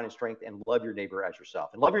heart, soul, mind, and strength, and love your neighbor as yourself.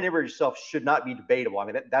 And love your neighbor as yourself should not be debatable. I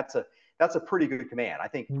mean, that's a pretty good command. I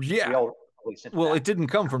think Yeah. we all listen to Well, that. it didn't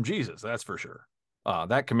come from Jesus, that's for sure.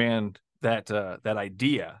 That command, that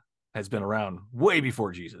idea has been around way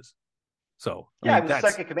before Jesus. So yeah, it was the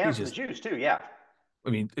second commandment from the Jews too. Yeah. I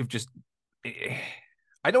mean,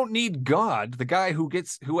 I don't need God, the guy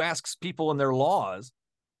who asks people in their laws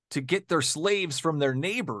to get their slaves from their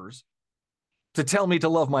neighbors, to tell me to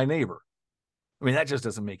love my neighbor. I mean, that just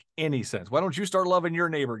doesn't make any sense. Why don't you start loving your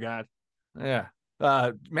neighbor, God? Yeah.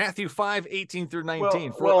 Matthew 5:18 through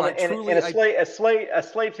 19. A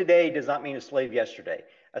slave today does not mean a slave yesterday.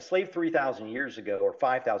 A slave 3,000 years ago or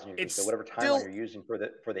 5,000 years ago, whatever timeline you're using for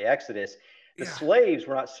the Exodus, the slaves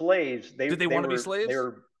were not slaves. Did they want to be slaves?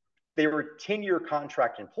 They were 10-year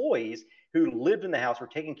contract employees who lived in the house, were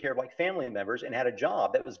taken care of like family members, and had a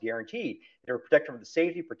job that was guaranteed. They were protected from the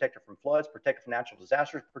safety, protected from floods, protected from natural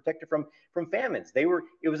disasters, protected from famines.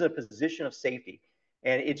 It was a position of safety,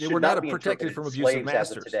 and it should not be protected from abusive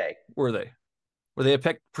masters today. Were they? Were they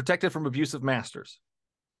protected from abusive masters?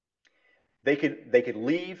 They could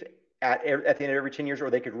leave at the end of every 10 years, or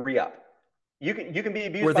they could re-up. You can be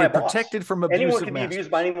abused by a boss. Were they protected from abusive masters? Anyone can be abused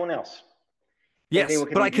by anyone else. Yes,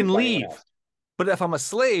 but I can leave. But if I'm a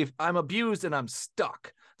slave, I'm abused and I'm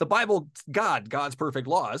stuck. The Bible, God's perfect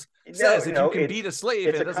laws, says if you can beat a slave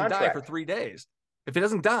and it doesn't die for 3 days, if it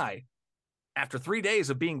doesn't die after 3 days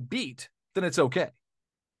of being beat, then it's okay.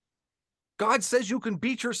 God says you can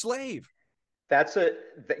beat your slave. That's a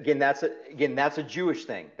Jewish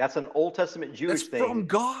thing. That's an Old Testament Jewish thing. From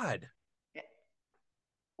God.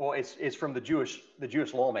 Well, it's from the Jewish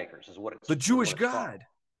lawmakers, is what it's. The Jewish God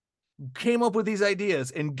came up with these ideas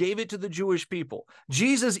and gave it to the Jewish people.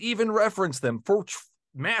 Jesus even referenced them for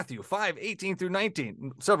Matthew 5:18 through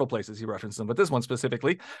 19. Several places he referenced them, but this one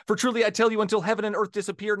specifically. For truly I tell you, until heaven and earth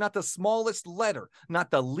disappear, not the smallest letter, not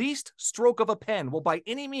the least stroke of a pen will by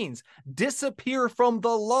any means disappear from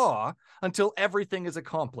the law until everything is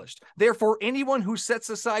accomplished. Therefore, anyone who sets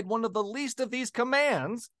aside one of the least of these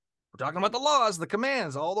commands, we're talking about the laws, the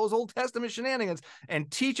commands, all those Old Testament shenanigans, and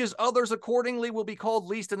teaches others accordingly will be called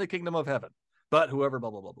least in the kingdom of heaven. But whoever, blah,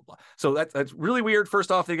 blah, blah, blah, blah. So that's really weird. First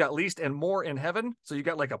off, they got least and more in heaven. So you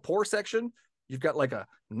got like a poor section. You've got like a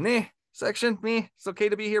meh section. Meh, it's okay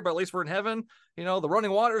to be here, but at least we're in heaven. You know, the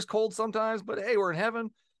running water is cold sometimes, but hey, we're in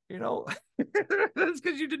heaven. You know, that's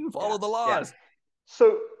because you didn't follow the laws.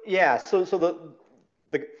 Yeah. So the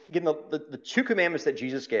two commandments that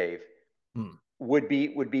Jesus gave would be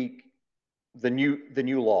the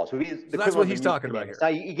new laws. So that's what he's talking about here. Now,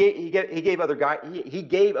 he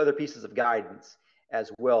gave other pieces of guidance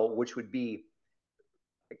as well, which would be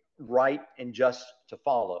right and just to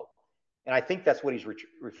follow. And I think that's what he's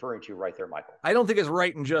referring to right there, Michael. I don't think it's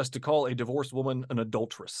right and just to call a divorced woman an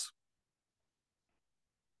adulteress.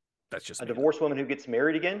 That's just a divorced woman who gets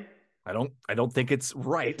married again. I don't think it's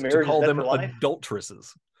right to call them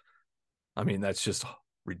adulteresses. I mean, that's just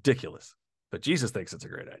ridiculous. But Jesus thinks it's a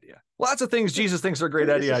great idea. Lots of things Jesus thinks are a great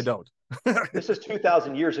idea. I don't. This is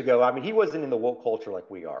 2,000 years ago. I mean, he wasn't in the woke culture like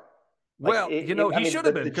we are. He should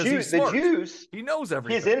have been, because he's smart. The Jews, he knows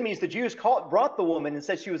everything. His enemies, the Jews, brought the woman and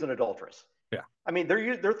said she was an adulteress. Yeah. I mean,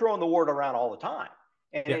 they're throwing the word around all the time.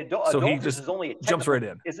 And so he just is only jumps right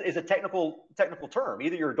in. Is a technical term.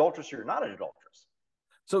 Either you're adulterous or you're not an adulteress.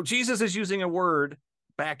 So Jesus is using a word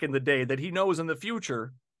back in the day that he knows in the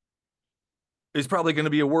future is probably going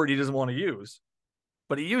to be a word he doesn't want to use,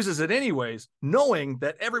 but he uses it anyways, knowing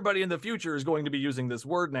that everybody in the future is going to be using this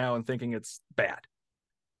word now and thinking it's bad.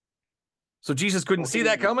 So Jesus couldn't see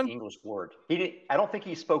that coming. English word. I don't think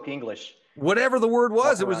he spoke English. Whatever the word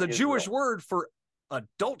was, it was a Jewish word for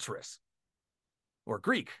adulteress or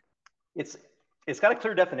Greek. It's got a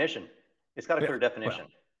clear definition. Well,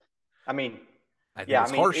 I mean,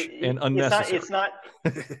 it's harsh and unnecessary. It's not.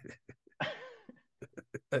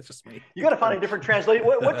 That's just me. You got to find a different translation.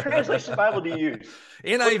 What translation Bible do you use?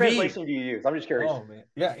 NIV. What translation do you use? I'm just curious. Oh man,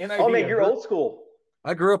 yeah, NIV. Oh man, you're old school.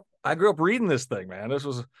 I grew up reading this thing, man. This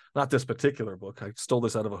was not this particular book. I stole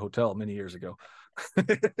this out of a hotel many years ago.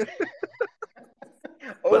 NIV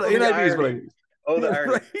is what I use. Oh, the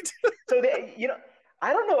irony. Right? So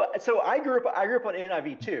I don't know. So I grew up on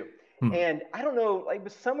NIV too, and I don't know, like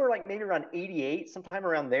somewhere like maybe around 88, sometime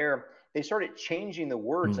around there, they started changing the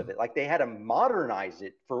words of it. Like they had to modernize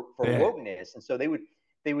it for wokeness, and so they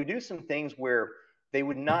would do some things where they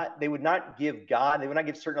would not give God, they would not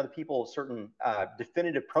give certain other people certain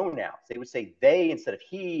definitive pronouns. They would say they instead of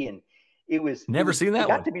he, and it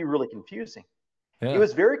got to be really confusing. Yeah. It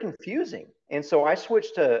was very confusing, And so I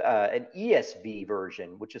switched to an ESV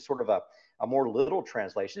version, which is sort of a more literal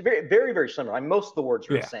translation. Very, very, very similar. I mean, most of the words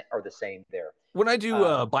are the same there. When I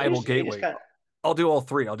do Bible Gateway, kinda, I'll do all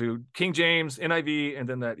three. I'll do King James, NIV, and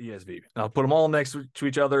then that ESV. I'll put them all next to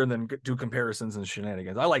each other and then do comparisons and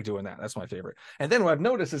shenanigans. I like doing that. That's my favorite. And then what I've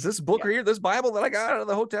noticed is this book right here, this Bible that I got out of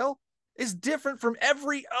the hotel, is different from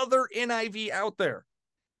every other NIV out there.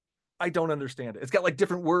 I don't understand it. It's got like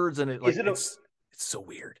different words in it. Like, it's so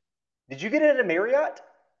weird. Did you get it at a Marriott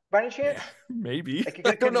by any chance? Yeah, maybe. Like,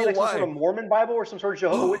 I don't know why. Some sort of Mormon Bible or some sort of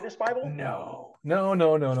Jehovah's Witness Bible? No.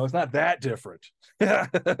 It's not that different.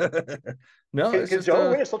 No, because Jehovah's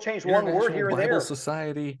Witness will change one word here or there. Bible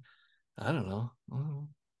Society. I don't know.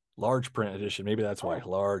 Large print edition. Maybe that's why.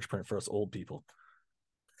 Large print for us old people.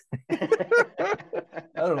 I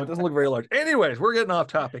don't know. It doesn't look very large. Anyways, we're getting off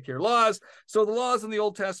topic here. Laws. So the laws in the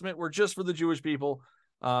Old Testament were just for the Jewish people.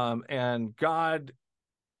 And God.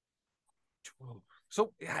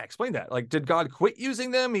 So yeah, explain that. Like, did God quit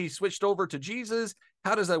using them? He switched over to Jesus.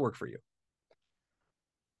 How does that work for you?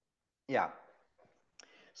 Yeah.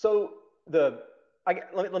 So let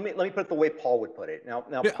me put it the way Paul would put it. Now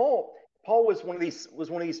Paul was one of these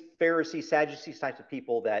Pharisee, Sadducees types of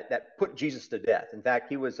people that put Jesus to death. In fact,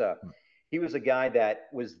 he was a guy that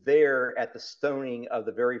was there at the stoning of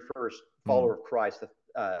the very first follower of Christ,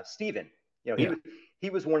 Stephen. He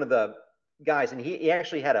was one of the guys, and he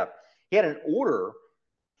actually had an order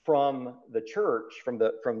from the church, from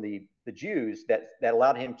the Jews that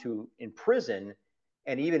allowed him to imprison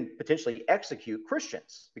and even potentially execute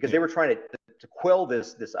Christians, because they were trying to quell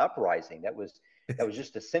this uprising that was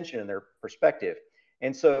just dissension in their perspective.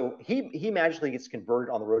 And so he magically gets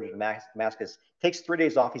converted on the road to Damascus, takes 3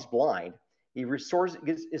 days off. He's blind. He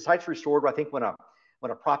gets his sight's restored, I think, when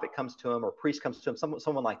a prophet comes to him or a priest comes to him,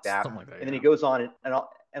 someone like that. And then he goes on and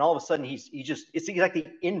all of a sudden it's like the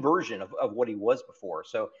inversion of what he was before.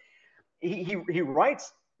 So he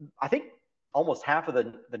writes, I think, almost half of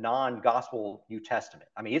the non-gospel New Testament.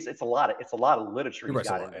 I mean, it's a lot of literature he's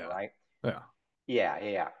got in there, right?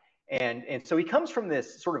 Yeah. And so he comes from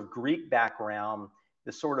this sort of Greek background,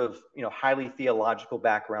 this sort of, highly theological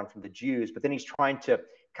background from the Jews, but then he's trying to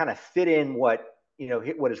kind of fit in what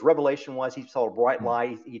his revelation was. He saw a bright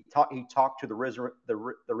light. He talked to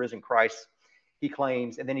the risen Christ, he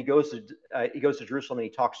claims, and then he goes to Jerusalem and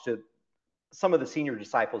he talks to some of the senior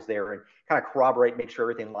disciples there and kind of corroborate, make sure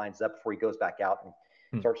everything lines up before he goes back out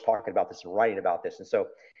and starts talking about this and writing about this. And so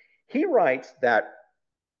he writes that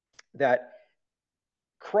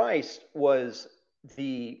Christ was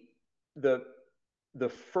the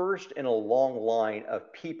first in a long line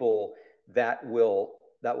of people that will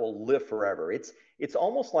live forever. It's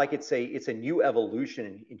almost like it's a new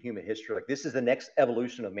evolution in human history. Like, this is the next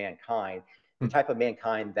evolution of mankind, the type of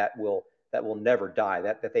mankind that will never die,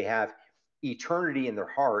 that they have eternity in their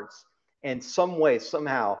hearts, and some way,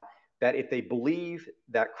 somehow, that if they believe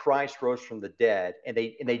that Christ rose from the dead, and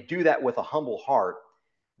they do that with a humble heart,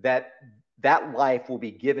 that life will be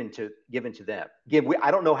given to them. Again, I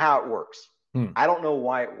don't know how it works. I don't know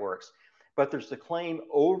why it works, but there's the claim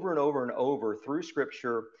over and over and over through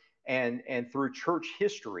Scripture and through church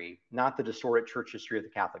history, not the distorted church history of the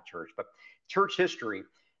Catholic Church, but church history,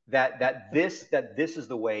 that this is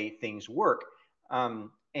the way things work.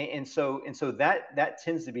 And so that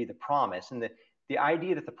tends to be the promise, and the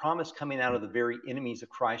idea that the promise coming out of the very enemies of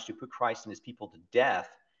Christ who put Christ and his people to death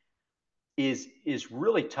is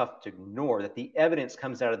really tough to ignore, that the evidence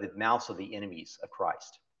comes out of the mouths of the enemies of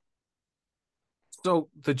Christ. So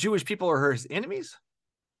the Jewish people are his enemies?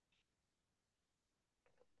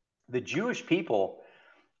 The Jewish people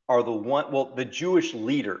are the Jewish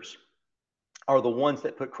leaders are the ones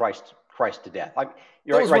that put Christ to death.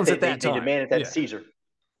 You're right. They demanded that Caesar.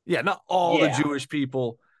 Yeah, not all the Jewish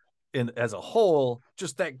people as a whole,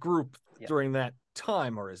 just that group during that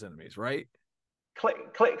time are his enemies, right?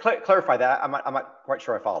 Clarify that. I'm not quite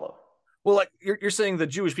sure I follow. Well, like you're saying the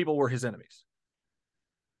Jewish people were his enemies,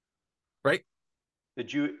 right? The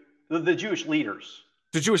Jewish leaders.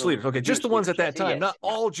 The Jewish leaders. Okay, just the ones at that time, not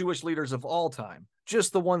all Jewish leaders of all time.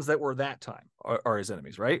 Just the ones that were that time are his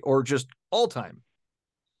enemies, right? Or just all time?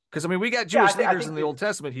 Because, I mean, we got Jewish leaders in the Old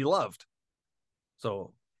Testament he loved.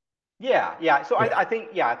 So... Yeah. So I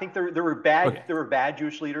think there were bad. Okay. There were bad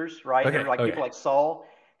Jewish leaders, right? Okay. There were people like Saul.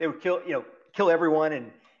 They would kill everyone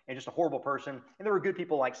and just a horrible person. And there were good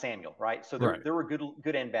people like Samuel, right? So there were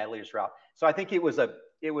good and bad leaders throughout. So I think it was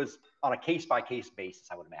on a case by case basis,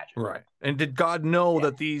 I would imagine. Right. And did God know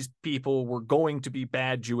that these people were going to be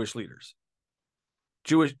bad Jewish leaders?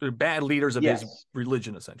 Bad leaders of his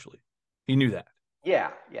religion, essentially. He knew that.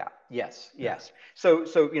 Yes. So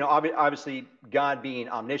obviously, God being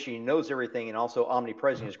omniscient, he knows everything, and also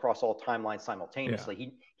omnipresent, is across all timelines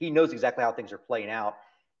simultaneously. He knows exactly how things are playing out,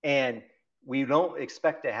 and we don't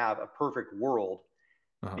expect to have a perfect world,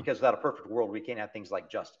 because without a perfect world, we can't have things like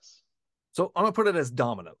justice. So I'm gonna put it as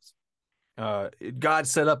dominoes. God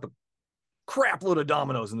set up a crap load of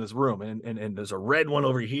dominoes in this room, and there's a red one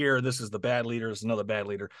over here. This is the bad leader. There's another bad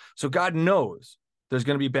leader. So God knows there's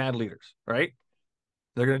going to be bad leaders, right?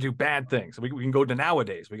 They're going to do bad things. We can go to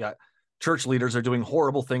nowadays. We got church leaders are doing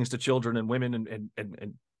horrible things to children and women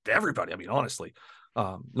and everybody. I mean, honestly,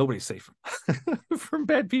 nobody's safe from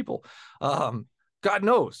bad people. God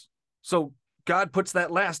knows. So God puts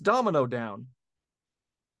that last domino down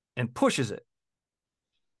and pushes it.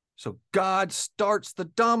 So God starts the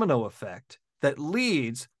domino effect that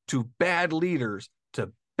leads to bad leaders,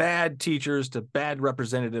 to bad teachers, to bad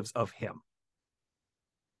representatives of him.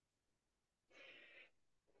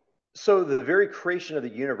 So the very creation of the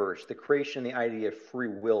universe, the creation, the idea of free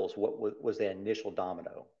will is what was the initial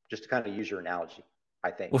domino, just to kind of use your analogy,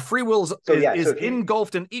 I think. Well, free will is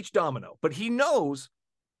engulfed in each domino, but he knows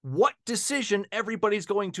what decision everybody's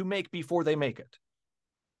going to make before they make it.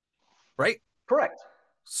 Right? Correct.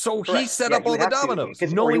 So he set up all the dominoes,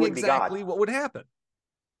 knowing exactly what would happen.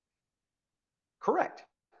 Correct.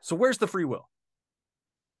 So where's the free will?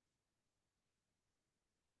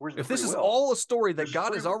 If this is all a story that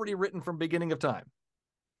God has already written from beginning of time,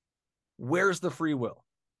 where's the free will?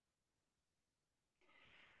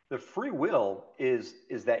 The free will is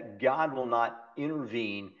that God will not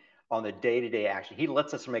intervene on the day-to-day action. He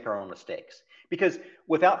lets us make our own mistakes. Because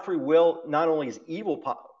without free will, not only is evil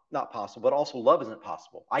not possible, but also love isn't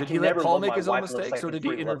possible. Did he let Paul make his own mistakes, or did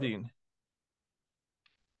he intervene?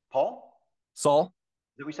 Paul? Saul?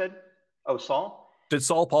 That we said? Oh, Saul? Did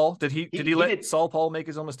he let Saul Paul make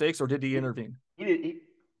his own mistakes, or did he intervene? He did.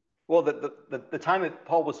 Well, the time that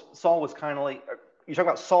Saul was kind of like, you talking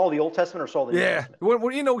about Saul the Old Testament or Saul the New Testament?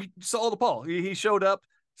 Well, Saul to Paul. He showed up.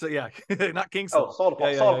 So yeah, not King Saul. Oh, Saul to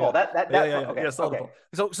Paul. Saul to Paul. Okay. Saul to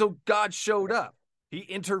Paul. So God showed up. He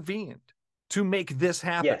intervened to make this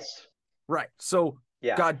happen. Yes. Right. So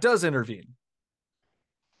God does intervene.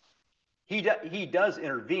 He does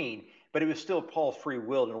intervene, but it was still Paul's free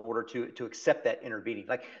will in order to accept that intervening.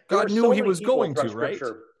 Like God knew he was going to, right?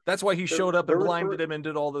 That's why he showed up and blinded him and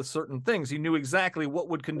did all the certain things. He knew exactly what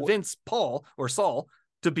would convince Paul or Saul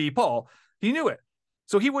to be Paul. He knew it.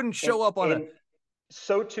 So he wouldn't show up on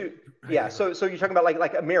So you're talking about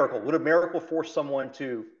like a miracle. Would a miracle force someone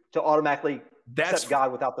to automatically accept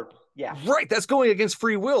God without their Right. That's going against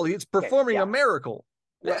free will. It's performing a miracle.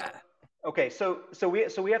 Yeah. Okay. So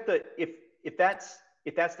we have to, if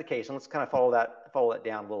that's the case, and let's kind of follow that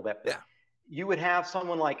down a little bit. Yeah. You would have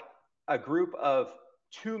someone like a group of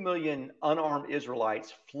 2 million unarmed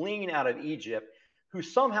Israelites fleeing out of Egypt, who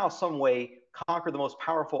somehow, some way conquer the most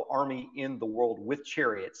powerful army in the world with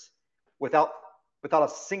chariots without a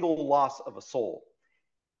single loss of a soul.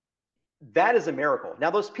 That is a miracle.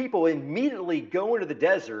 Now, those people immediately go into the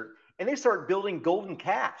desert and they start building golden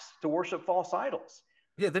calves to worship false idols.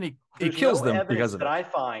 Yeah, then he kills them because of it. I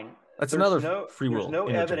find that's another free will.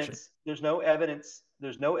 There's no evidence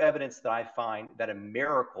that I find that a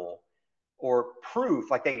miracle or proof,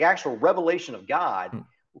 like the actual revelation of God,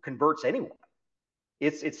 converts anyone.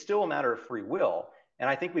 It's still a matter of free will. And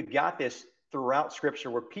I think we've got this throughout Scripture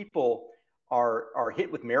where people are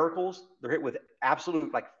hit with miracles. They're hit with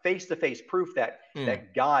absolute, like, face-to-face proof that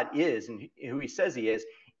God is and who he says he is,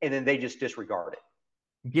 and then they just disregard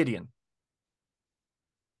it. Gideon.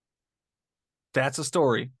 That's a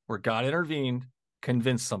story where God intervened,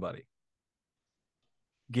 convinced somebody.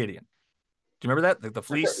 Gideon. Do you remember that? The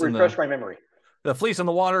fleece. Refresh my memory. The fleece in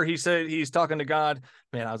the water. He said he's talking to God.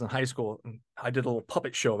 Man, I was in high school and I did a little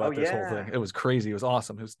puppet show about this whole thing. It was crazy. It was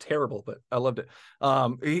awesome. It was terrible, but I loved it.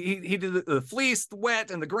 He did the fleece wet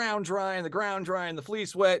and the ground dry and the ground dry and the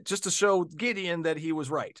fleece wet, just to show Gideon that he was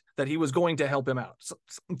right, that he was going to help him out. So,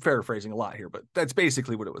 I'm paraphrasing a lot here, but that's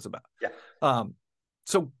basically what it was about. Yeah.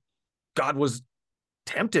 So God was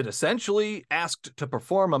tempted, essentially, asked to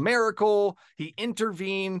perform a miracle. He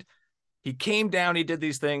intervened. He came down, he did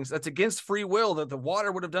these things. That's against free will, that the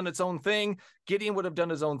water would have done its own thing. Gideon would have done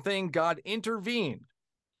his own thing. God intervened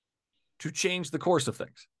to change the course of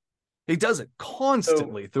things. He does it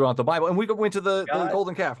constantly throughout the Bible. And we went to the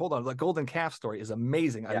golden calf. Hold on. The golden calf story is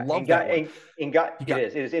amazing. I love that one. And God,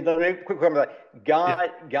 it is. Quick comment.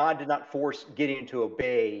 God did not force Gideon to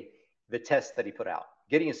obey the tests that he put out.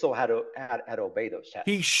 Gideon still had to obey those tests.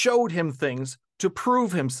 He showed him things to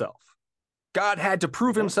prove himself. God had to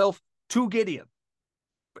prove himself to Gideon,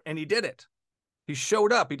 and he did it. He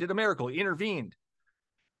showed up. He did a miracle. He intervened.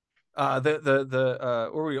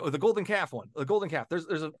 Where we go? The golden calf one. The golden calf. There's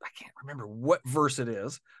a I can't remember what verse it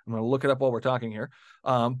is. I'm going to look it up while we're talking here.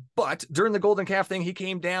 But during the golden calf thing, he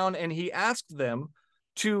came down and he asked them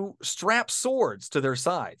to strap swords to their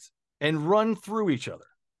sides and run through each other.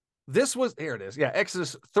 This was, here it is. Yeah,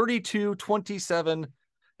 Exodus 32:27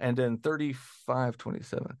 and then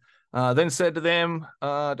 35:27. Then said to them,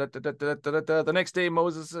 the next day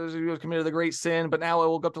Moses says he committed a great sin, but now I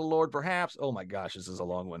will go up to the Lord perhaps. Oh my gosh, this is a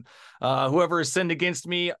long one. Whoever has sinned against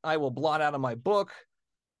me, I will blot out of my book.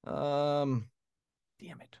 Damn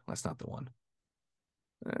it, that's not the one.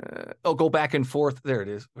 Go back and forth. There it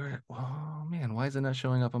is. Oh man, why is it not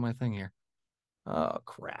showing up on my thing here? Oh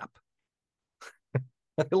crap.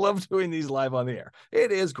 I love doing these live on the air.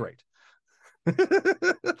 It is great.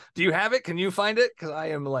 Do you have it? Can you find it? Because I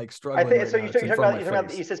am like struggling. I think so. You're talking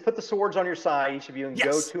about, he says, put the swords on your side, each of you, and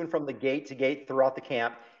go to and from the gate to gate throughout the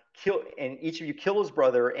camp. Kill, and each of you kill his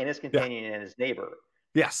brother and his companion and his neighbor.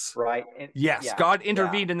 Yes. Right. And, yes. God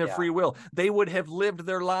intervened in their free will. They would have lived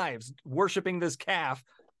their lives worshiping this calf,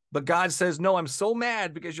 but God says, "No, I'm so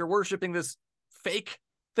mad because you're worshiping this fake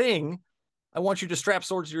thing. I want you to strap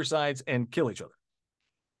swords to your sides and kill each other."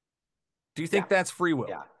 Do you think that's free will?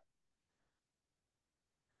 Yeah.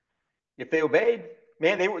 If they obeyed,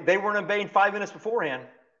 man, they weren't obeying 5 minutes beforehand.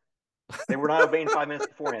 They were not obeying 5 minutes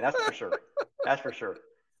beforehand. That's for sure. That's for sure.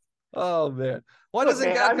 Oh man, why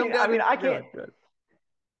doesn't God come down? I mean, I can't.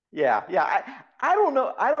 Yeah. I don't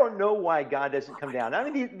know. I don't know why God doesn't come down. I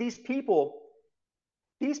mean, these people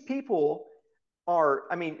are.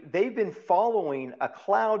 I mean, they've been following a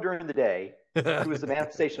cloud during the day, who is the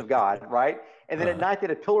manifestation of God, right? And then at night they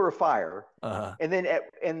had a pillar of fire. And then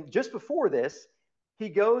and just before this, he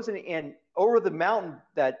goes and over the mountain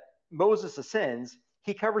that Moses ascends,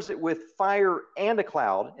 he covers it with fire and a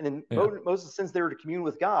cloud. And then Moses ascends there to commune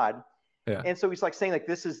with God. Yeah. And so he's like saying, like,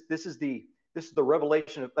 this is the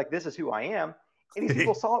revelation of, like, this is who I am. And these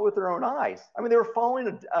people saw it with their own eyes. I mean, they were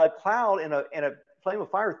following a cloud and a flame of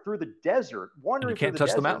fire through the desert, wandering through the desert. You can't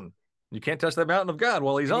touch the mountain. You can't touch that mountain of God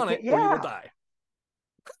while he's on it, or you will die.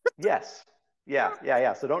 Yes.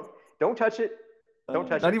 Yeah. So don't touch it. Don't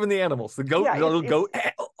touch it. Not even the animals. The goat, the little goat,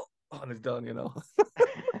 and it's done, you know.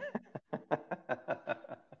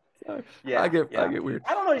 I get weird.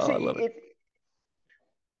 I don't know. I love it.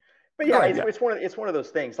 But yeah, it's one of those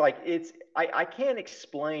things. Like, I can't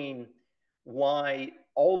explain why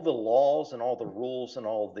all the laws and all the rules and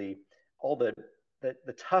all the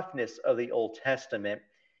toughness of the Old Testament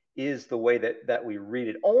is the way that we read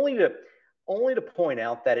it. Only to point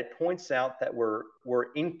out that it points out that we're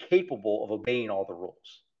incapable of obeying all the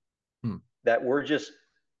rules. That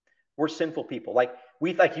we're sinful people. Like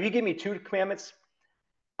if you give me 2 commandments,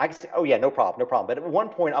 I can say, oh yeah, no problem. But at one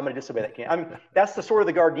point, I'm going to disobey that commandment. I mean, that's the sword of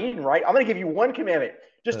the Garden of Eden, right? I'm going to give you 1 commandment.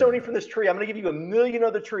 Just don't eat from this tree. I'm going to give you 1,000,000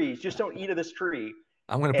 other trees. Just don't eat of this tree.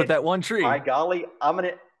 I'm going to put that one tree. My golly,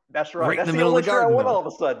 that's right. That's in the middle of the garden. I want all of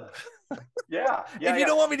a sudden. Yeah. If you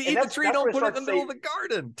don't want me to eat the tree, don't put it in the middle of the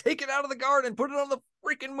garden. Take it out of the garden. Put it on the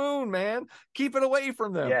freaking moon, man. Keep it away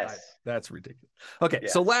from them. Yes. That's ridiculous. Okay,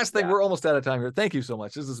 so last thing, we're almost out of time here. Thank you so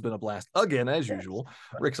much. This has been a blast. Again, as usual.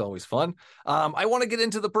 Rick's always fun. I want to get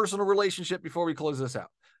into the personal relationship before we close this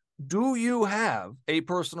out. Do you have a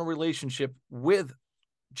personal relationship with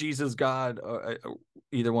Jesus, God,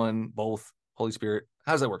 either one, both, Holy Spirit?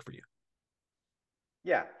 How does that work for you?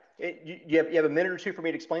 Yeah. You have a minute or two for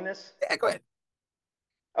me to explain this? Yeah, go ahead.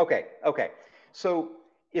 Okay. So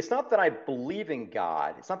it's not that I believe in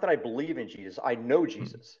God. It's not that I believe in Jesus. I know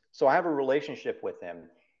Jesus. So I have a relationship with him.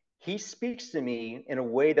 He speaks to me in a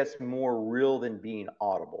way that's more real than being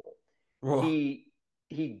audible. Whoa. He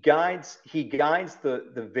guides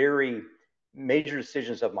the very major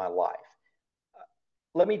decisions of my life.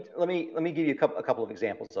 Let me give you a couple of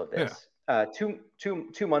examples of this. Yeah.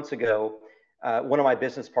 Two months ago, one of my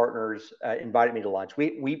business partners invited me to lunch.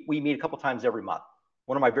 We meet a couple times every month.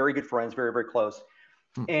 One of my very good friends, very, very close.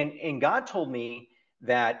 And God told me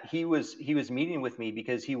that he was meeting with me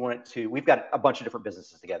because he wanted to, we've got a bunch of different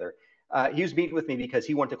businesses together. He was meeting with me because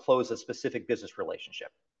he wanted to close a specific business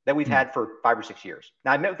relationship that we've had for 5 or 6 years.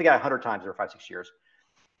 Now, I met with the guy 100 times over 5, 6 years.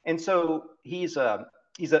 And so he's a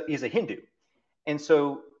Hindu. And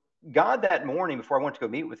so God, that morning before I went to go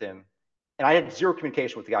meet with him, and I had zero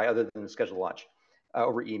communication with the guy other than the scheduled lunch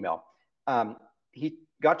over email. God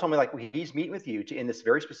told me, like, he's meeting with you in this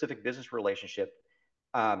very specific business relationship.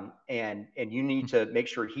 And you need to make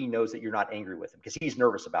sure he knows that you're not angry with him because he's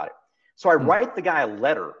nervous about it. So I write the guy a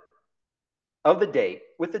letter of the date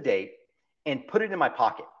with the date and put it in my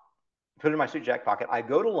pocket, put it in my suit jacket pocket. I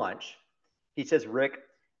go to lunch. He says, Rick,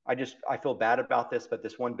 I feel bad about this, but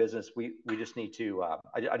this one business, we just need to,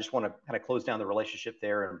 I just want to kind of close down the relationship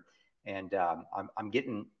there. And I'm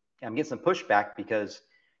getting some pushback because,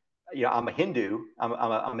 you know, I'm a Hindu,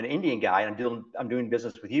 I'm an Indian guy, and I'm doing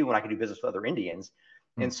business with you when I can do business with other Indians.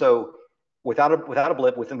 And so without a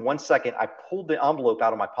blip, within 1 second, I pulled the envelope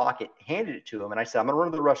out of my pocket, handed it to him, and I said, I'm going to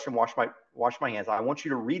run to the restroom, wash my hands. I want you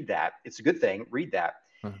to read that. It's a good thing. Read that.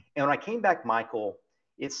 And when I came back, Michael,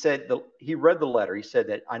 it said he read the letter. He said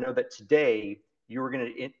that I know that today you were going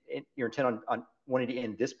to you're intent on wanting to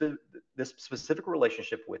end this specific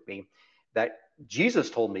relationship with me. That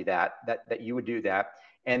Jesus told me that you would do that,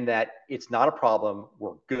 and that it's not a problem.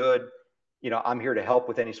 We're good. You know, I'm here to help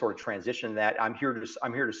with any sort of transition in that. I'm here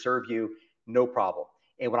to serve you. No problem.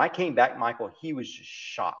 And when I came back, Michael, he was just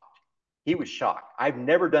shocked. He was shocked. I've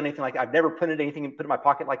never done anything like that. I've never put in my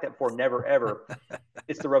pocket like that before. Never, ever.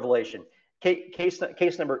 It's the revelation. Case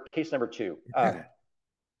number two.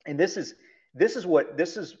 And this is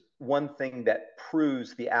one thing that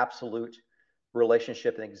proves the absolute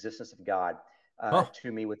relationship and existence of God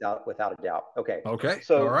to me without a doubt. Okay.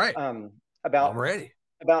 So, all right. I'm ready.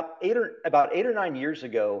 About 8 or 9 years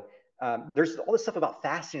ago, there's all this stuff about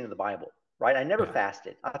fasting in the Bible, right? I never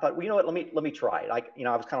fasted. I thought, well, you know what? Let me try. Like, you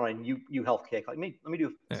know, I was kind of on a new health kick. Like, let me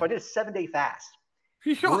do. So I did a 7-day fast.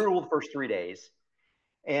 Brutal the first 3 days.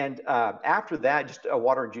 And after that, just a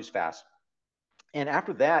water and juice fast. And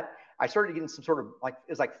after that, I started getting some sort of like,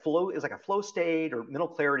 it was like a flow state or mental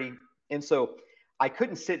clarity. And so I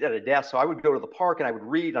couldn't sit at a desk. So I would go to the park and I would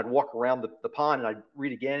read, and I'd walk around the pond and I'd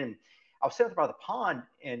read again. And I was sitting by the pond,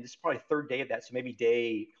 and this is probably the third day of that. So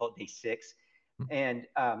maybe call it day 6. And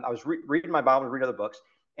I was reading my Bible and reading other books.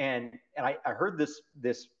 And I heard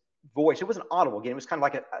this voice. It wasn't audible again. It was kind of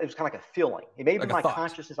like a feeling. It may have been my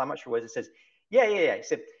consciousness. I'm not sure what it says. Yeah. He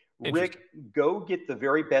said, Rick, go get the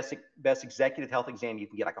very best executive health exam you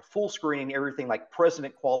can get, like a full screening, everything, like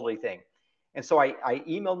president quality thing. And so I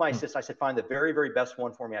emailed my assistant. I said, find the very, very best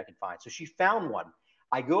one for me I can find. So she found one.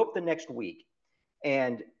 I go up the next week,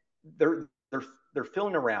 and they're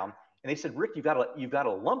filling around, and they said, Rick, you've got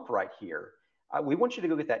a lump right here. We want you to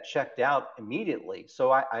go get that checked out immediately.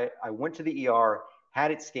 So I went to the ER,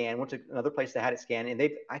 had it scanned, went to another place that had it scanned, and I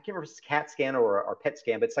can't remember if it's CAT scan or PET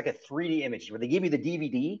scan, but it's like a 3D image where they give you the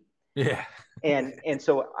DVD. Yeah. and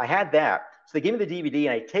so I had that. So they gave me the DVD,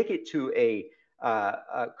 and I take it to a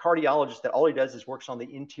cardiologist that all he does is works on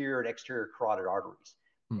the interior and exterior carotid arteries.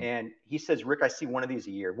 And he says, Rick, I see one of these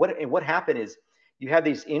a year. What happened is you have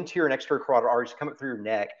these interior and exterior carotid arteries coming through your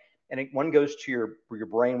neck, and one goes to your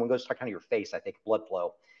brain, one goes to kind of your face, I think, blood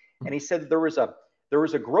flow. And he said that there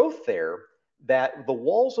was a growth there, that the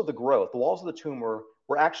walls of the tumor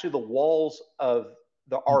were actually the walls of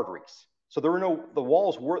the arteries. So the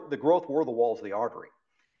growth were the walls of the artery.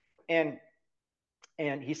 And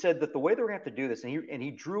he said that the way they were going to have to do this, and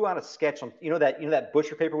he drew out a sketch on, that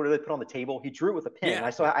butcher paper where they put on the table. He drew it with a pen. Yeah.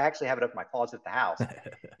 And I actually have it up in my closet at the house.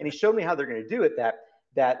 And he showed me how they're going to do it,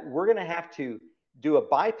 that we're going to have to do a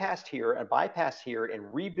bypass here,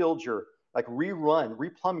 and rebuild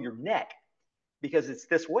replumb your neck, because it's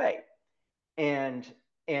this way. And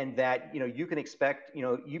that, you can expect,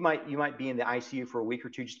 you might be in the ICU for a week or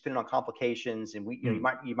two, just depending on complications. And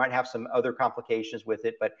you might have some other complications with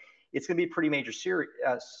it, but it's going to be a pretty major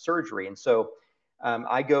surgery. And so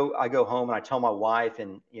I go home, and I tell my wife,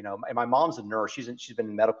 and my mom's a nurse. She's been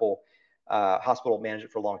in medical hospital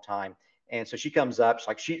management for a long time. And so she comes up,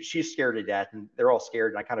 she's scared to death, and they're all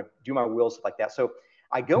scared. And I kind of do my will, stuff like that. So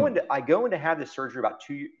I go in to have this surgery about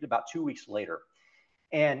 2 weeks later.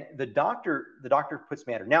 And the doctor puts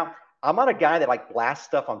me under. Now, I'm not a guy that blasts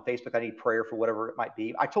stuff on Facebook. I need prayer for whatever it might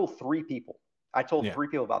be. I told 3 people. Three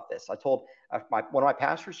people about this. I told one of my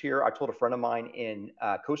pastors here. I told a friend of mine in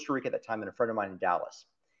Costa Rica at that time, and a friend of mine in Dallas.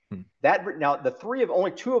 Now,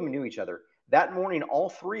 only 2 of them knew each other. That morning, all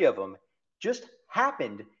 3 of them just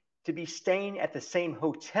happened to be staying at the same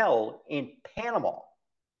hotel in Panama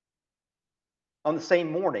on the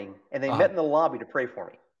same morning, and they met in the lobby to pray for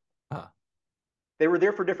me. They were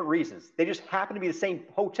there for different reasons. They just happened to be the same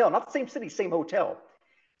hotel, not the same city, same hotel.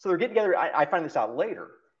 So they're getting together. I find this out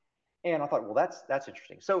later. And I thought, well, that's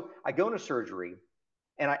interesting. So I go into surgery,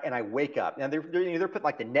 and I wake up. Now they're putting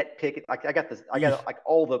like the net pick. Like I got like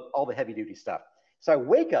all the heavy duty stuff. So I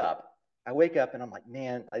wake up, and I'm like,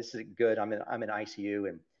 man, this isn't good. I'm in ICU,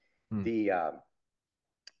 and the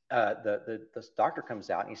doctor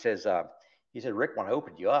comes out, and he said, Rick, when I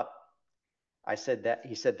opened you up, he said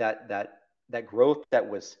that growth that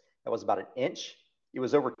was about 1 inch, it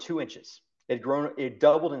was over 2 inches. It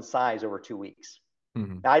doubled in size over 2 weeks.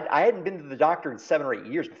 Now, I hadn't been to the doctor in 7 or 8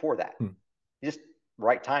 years before that. Just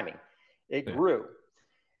right timing. It grew.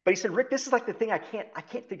 But he said, Rick, this is like the thing I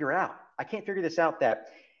can't figure out. I can't figure this out,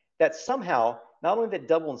 that somehow, not only that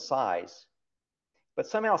double in size, but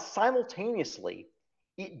somehow simultaneously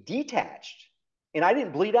it detached. And I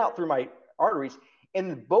didn't bleed out through my arteries.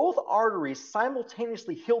 And both arteries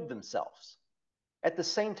simultaneously healed themselves at the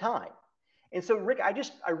same time. And so, Rick,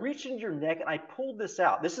 I reached into your neck and I pulled this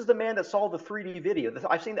out. This is the man that saw the 3D video.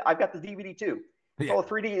 I've got the DVD too. It's all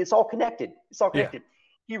 3D. It's all connected. It's all connected. Yeah.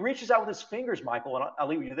 He reaches out with his fingers, Michael, and I'll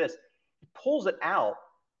leave you to this. He pulls it out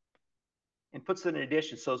and puts it in a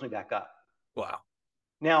dish and sews me back up. Wow.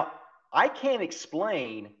 Now, I can't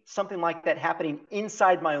explain something like that happening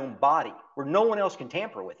inside my own body where no one else can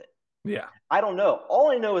tamper with it. Yeah. I don't know.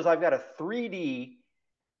 All I know is I've got a 3D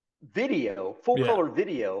video, full color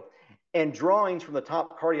video, and drawings from the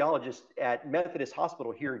top cardiologist at Methodist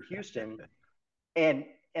Hospital here in Houston, and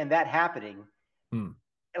that happening. And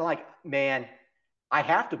like, man, I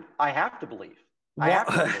have to believe. I have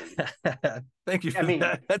to believe. Thank you for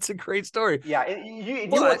that. That's a great story. Yeah, you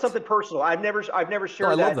want something personal. I've never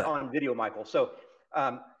shared that on video, Michael. So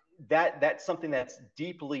that's something that's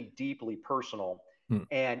deeply, deeply personal,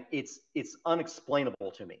 and it's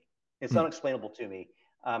unexplainable to me. It's unexplainable to me.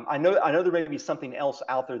 I know there may be something else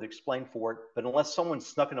out there to explain for it, but unless someone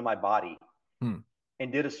snuck into my body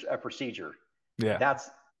and did a procedure,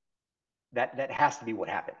 that has to be what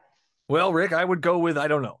happened. Well, Rick, I would go with, I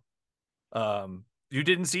don't know. You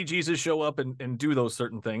didn't see Jesus show up and do those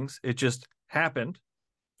certain things. It just happened.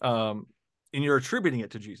 And you're attributing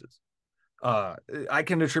it to Jesus. I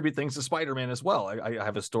can attribute things to Spider-Man as well. I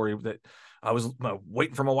have a story that I was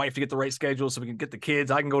waiting for my wife to get the right schedule so we can get the kids.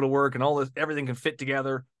 I can go to work and all this, everything can fit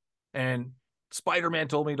together. And Spider-Man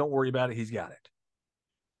told me, don't worry about it. He's got it.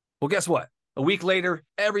 Well, guess what? A week later,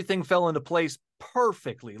 everything fell into place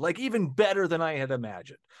perfectly, like even better than I had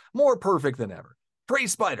imagined, more perfect than ever.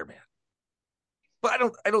 Praise Spider-Man. But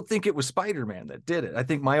I don't think it was Spider-Man that did it. I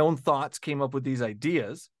think my own thoughts came up with these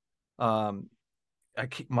ideas. My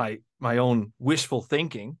own wishful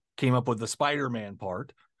thinking came up with the Spider-Man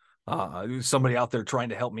part. Somebody out there trying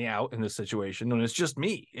to help me out in this situation. And it's just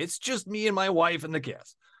me. It's just me and my wife and the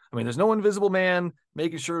kids. I mean, there's no invisible man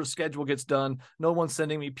making sure the schedule gets done. No one's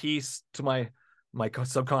sending me peace to my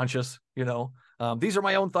subconscious, These are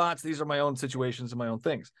my own thoughts. These are my own situations and my own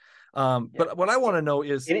things. But what I want to know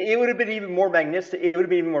is, it would have been even more magnificent. It would have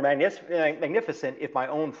been even more magnificent if my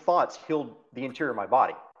own thoughts healed the interior of my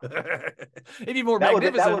body. It'd be more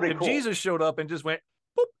magnificent if Jesus showed up and just went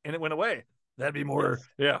boop, and it went away. That'd be more,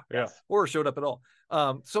 yes. Or showed up at all.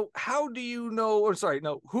 So how do you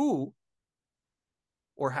know? Who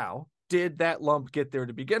or how did that lump get there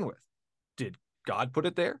to begin with? Did God put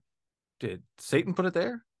it there? Did Satan put it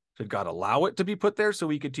there? Did God allow it to be put there so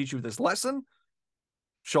he could teach you this lesson?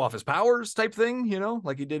 Show off his powers type thing,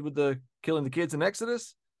 like he did with the killing the kids in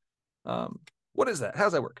Exodus. What is that? How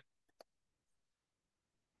does that work?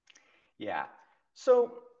 Yeah.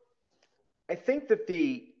 So I think that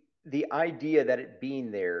the idea that it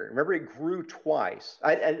being there, remember it grew twice.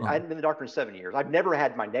 I hadn't been the doctor in 7 years. I've never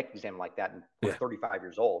had my neck examined like that until 35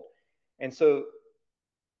 years old. And so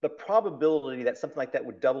the probability that something like that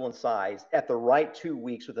would double in size at the right 2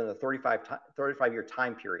 weeks within the 35-year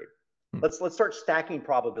time period. Let's start stacking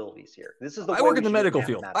probabilities here. This is I work in the medical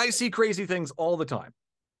field. I see crazy things all the time.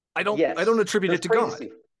 I don't attribute it to God.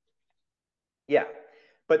 Yeah.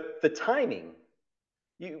 But the timing,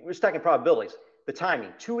 we're stacking probabilities. The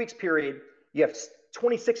timing, 2 weeks period, you have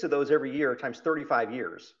 26 of those every year times 35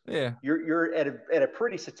 years. Yeah. You're at a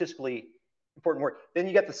pretty statistically important work. Then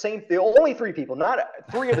you got the only three people, not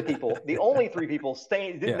three of the people, the only three people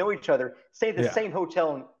didn't know each other, stay at the same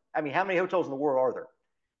hotel. And how many hotels in the world are there?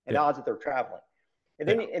 And odds that they're traveling.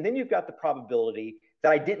 And then you've got the probability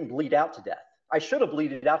that I didn't bleed out to death. I should have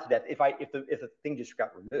bleeded out to death if the thing just got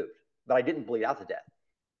removed, but I didn't bleed out to death.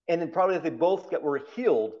 And then probably if they both were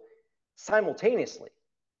healed simultaneously.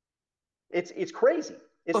 It's crazy.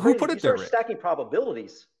 It's but crazy. Who put it there? Rick? Stacking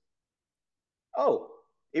probabilities. Oh,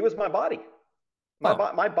 it was my body.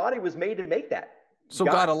 My body was made to make that. So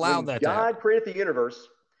God allowed that. God created the universe.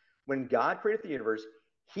 When God created the universe,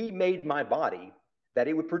 He made my body that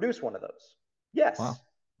it would produce one of those. Yes. Wow.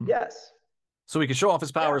 Yes. So he could show off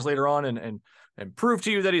his powers later on and prove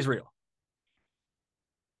to you that he's real.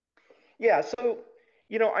 Yeah. So,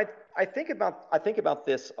 I think about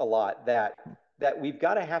this a lot, that we've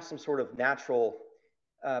got to have some sort of natural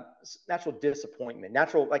disappointment,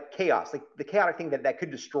 natural like chaos, like the chaotic thing that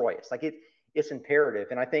could destroy us. Like it's imperative.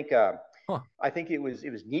 And I think it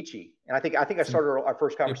was Nietzsche. And I think I started our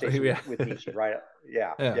first conversation with Nietzsche, right?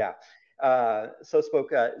 Yeah. So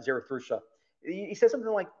spoke Zarathustra. He said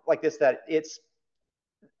something like this, that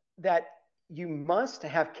you must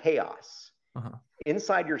have chaos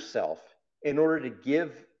inside yourself in order to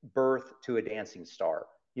give birth to a dancing star.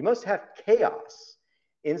 You must have chaos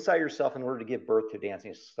inside yourself in order to give birth to a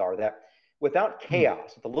dancing star. That without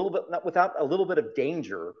chaos, without a little bit of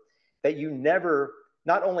danger, that you never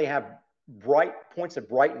not only have bright points of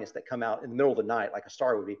brightness that come out in the middle of the night like a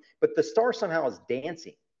star would be, but the star somehow is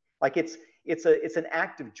dancing. Like it's an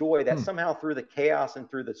act of joy that somehow through the chaos and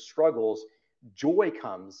through the struggles, joy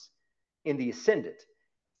comes in the ascendant.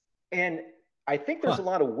 And I think there's a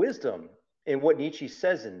lot of wisdom in what Nietzsche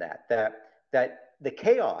says in that the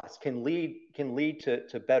chaos can lead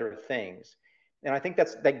to better things. And I think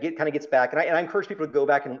that kind of gets back. And I encourage people to go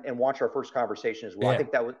back and watch our first conversation as well. Yeah. I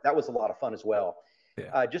think that was a lot of fun as well.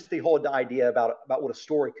 Yeah. Just the whole idea about what a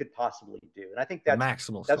story could possibly do. And I think that's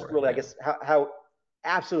maximal. That's story, really, I guess, how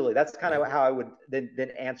absolutely. That's kind of how I would then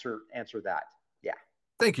answer that. Yeah.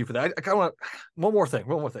 Thank you for that. I kind of want one more thing.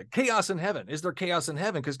 Chaos in heaven. Is there chaos in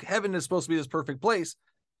heaven? Because heaven is supposed to be this perfect place.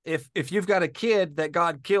 If you've got a kid that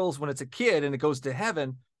God kills when it's a kid and it goes to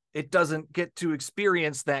heaven, it doesn't get to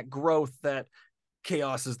experience that growth. That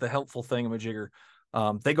chaos is the helpful thingamajigger.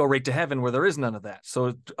 They go right to heaven where there is none of that.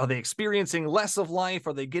 So are they experiencing less of life?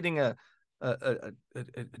 Are they getting a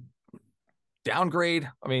downgrade?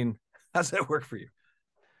 I mean, how does that work for you?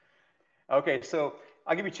 Okay, so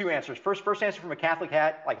I'll give you two answers. First answer from a Catholic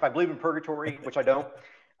hat, like if I believe in purgatory, which I don't,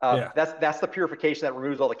 that's the purification that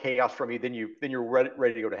removes all the chaos from you. Then you're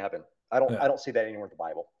ready to go to heaven. I don't see that anywhere in the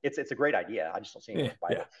Bible. It's a great idea. I just don't see it anywhere in the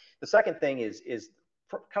Bible. Yeah. The second thing is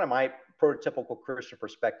kind of my prototypical Christian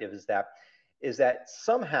perspective is that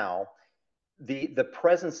somehow the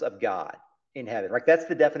presence of God in heaven, right? That's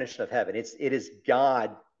the definition of heaven. It is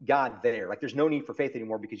God there. Like there's no need for faith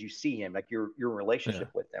anymore because you see him, like you're in relationship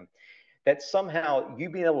with him. That somehow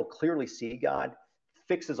you being able to clearly see God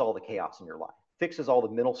fixes all the chaos in your life, fixes all the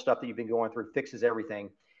mental stuff that you've been going through, fixes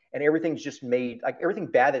everything. And everything's just made, like everything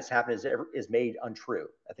bad that's happened is made untrue.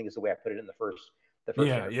 I think is the way I put it in the first.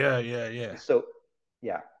 Yeah. So,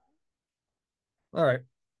 yeah. All right.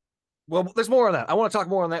 Well, there's more on that. I want to talk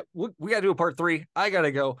more on that. We got to do a part 3. I got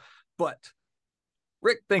to go. But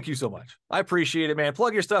Rick, thank you so much. I appreciate it, man.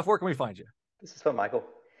 Plug your stuff. Where can we find you? This is fun, Michael.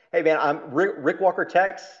 Hey, man, I'm Rick Walker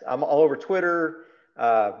Text. I'm all over Twitter,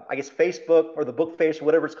 I guess Facebook or the book face,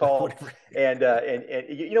 whatever it's called. and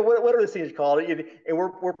you know, what are those things called? And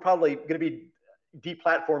we're probably going to be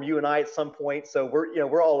deplatform you and I at some point. So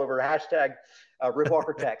we're all over hashtag Rick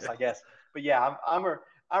Walker Text, I guess. But yeah, I'm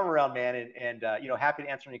around, man, and happy to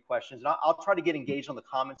answer any questions. And I'll try to get engaged on the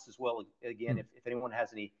comments as well. Again, if anyone has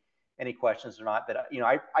any questions or not. But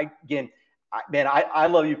I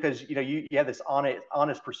love you because you have this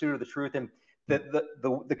honest pursuit of the truth, and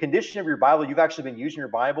the condition of your Bible. You've actually been using your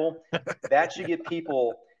Bible. That should give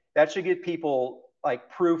people like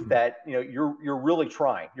proof that you're really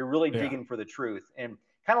trying. You're really digging for the truth, and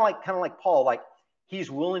kind of like Paul, like he's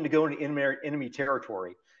willing to go into enemy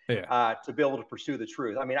territory. To be able to pursue the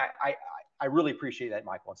truth. I mean, I really appreciate that,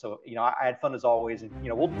 Michael. And so, I had fun as always, and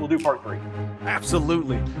we'll do part 3.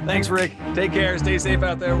 Absolutely. Thanks, Rick. Take care. Stay safe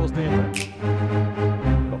out there. We'll stay in touch.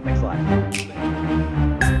 Cool. Thanks a lot.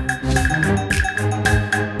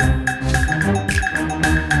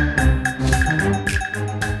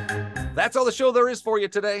 That's all the show there is for you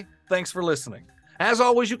today. Thanks for listening. As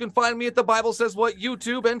always, you can find me at the Bible Says What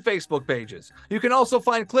YouTube and Facebook pages. You can also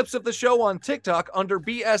find clips of the show on TikTok under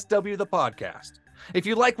BSW the Podcast. If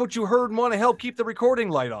you like what you heard and want to help keep the recording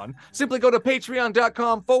light on, simply go to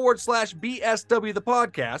patreon.com/BSW the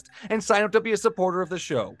Podcast and sign up to be a supporter of the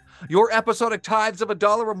show. Your episodic tithes of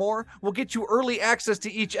 $1 or more will get you early access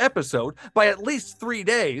to each episode by at least 3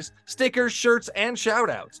 days, stickers, shirts, and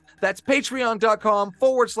shoutouts. That's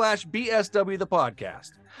patreon.com/BSW the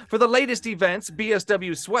Podcast. For the latest events,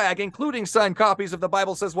 BSW swag, including signed copies of The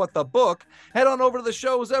Bible Says What the book, head on over to the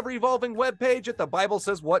show's ever-evolving webpage at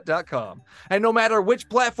thebiblesayswhat.com. And no matter which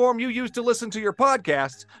platform you use to listen to your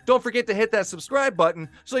podcasts, don't forget to hit that subscribe button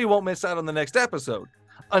so you won't miss out on the next episode.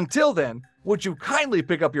 Until then, would you kindly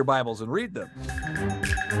pick up your Bibles and read them?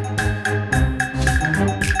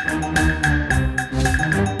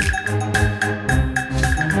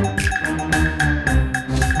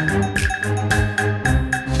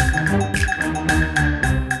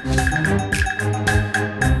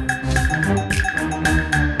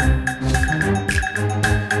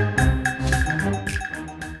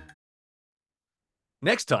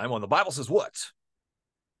 Next time on The Bible Says What,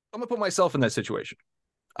 I'm going to put myself in that situation.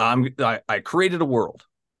 I created a world,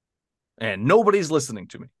 and nobody's listening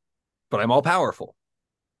to me, but I'm all powerful.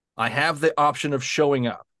 I have the option of showing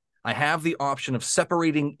up. I have the option of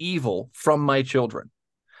separating evil from my children.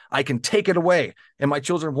 I can take it away and my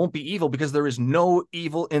children won't be evil because there is no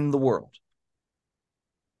evil in the world.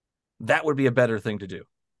 That would be a better thing to do.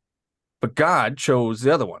 But God chose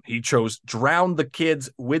the other one. He chose drown the kids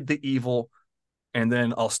with the evil, and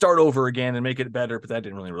then I'll start over again and make it better. But that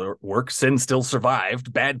didn't really work. Sin still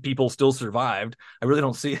survived. Bad people still survived. I really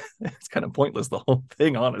don't see it's kind of pointless, the whole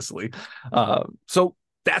thing, honestly. So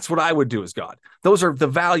that's what I would do as God. Those are the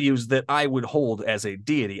values that I would hold as a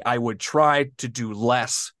deity. I would try to do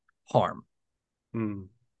less harm.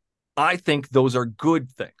 I think those are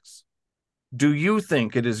good things. Do you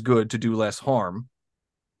think it is good to do less harm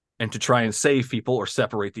and to try and save people or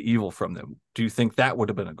separate the evil from them? Do you think that would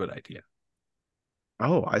have been a good idea?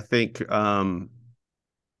 Oh, I think, Do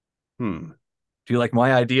you like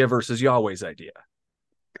my idea versus Yahweh's idea?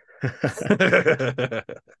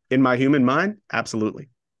 in my human mind, absolutely.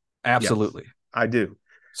 Absolutely. Yes, I do.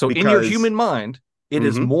 So in your human mind, it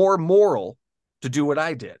is more moral to do what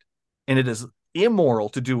I did, and it is immoral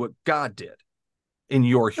to do what God did in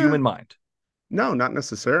your human mind. No, not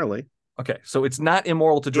necessarily. Okay, so it's not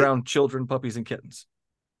immoral to drown children, puppies, and kittens.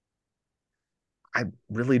 I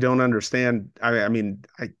really don't understand. I mean,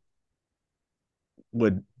 I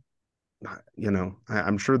would,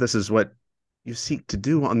 I'm sure this is what you seek to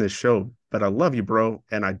do on this show, but I love you, bro.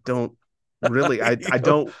 And I don't really, I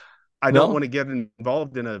don't want to get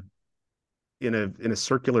involved in a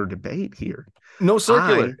circular debate here. No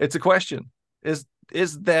circular. It's a question. Is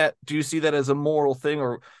that, do you see that as a moral thing,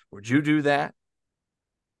 or would you do that?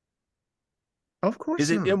 Of course. Is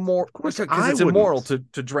it immoral? Because it's immoral to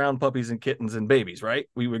drown puppies and kittens and babies, right?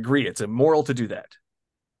 We would agree it's immoral to do that.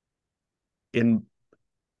 In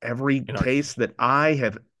every case that I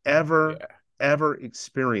have ever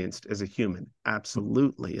experienced as a human,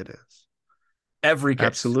 absolutely it is. Every case.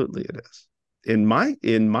 Absolutely it is. In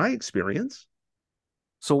my experience.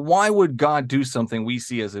 So why would God do something we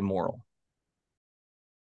see as immoral?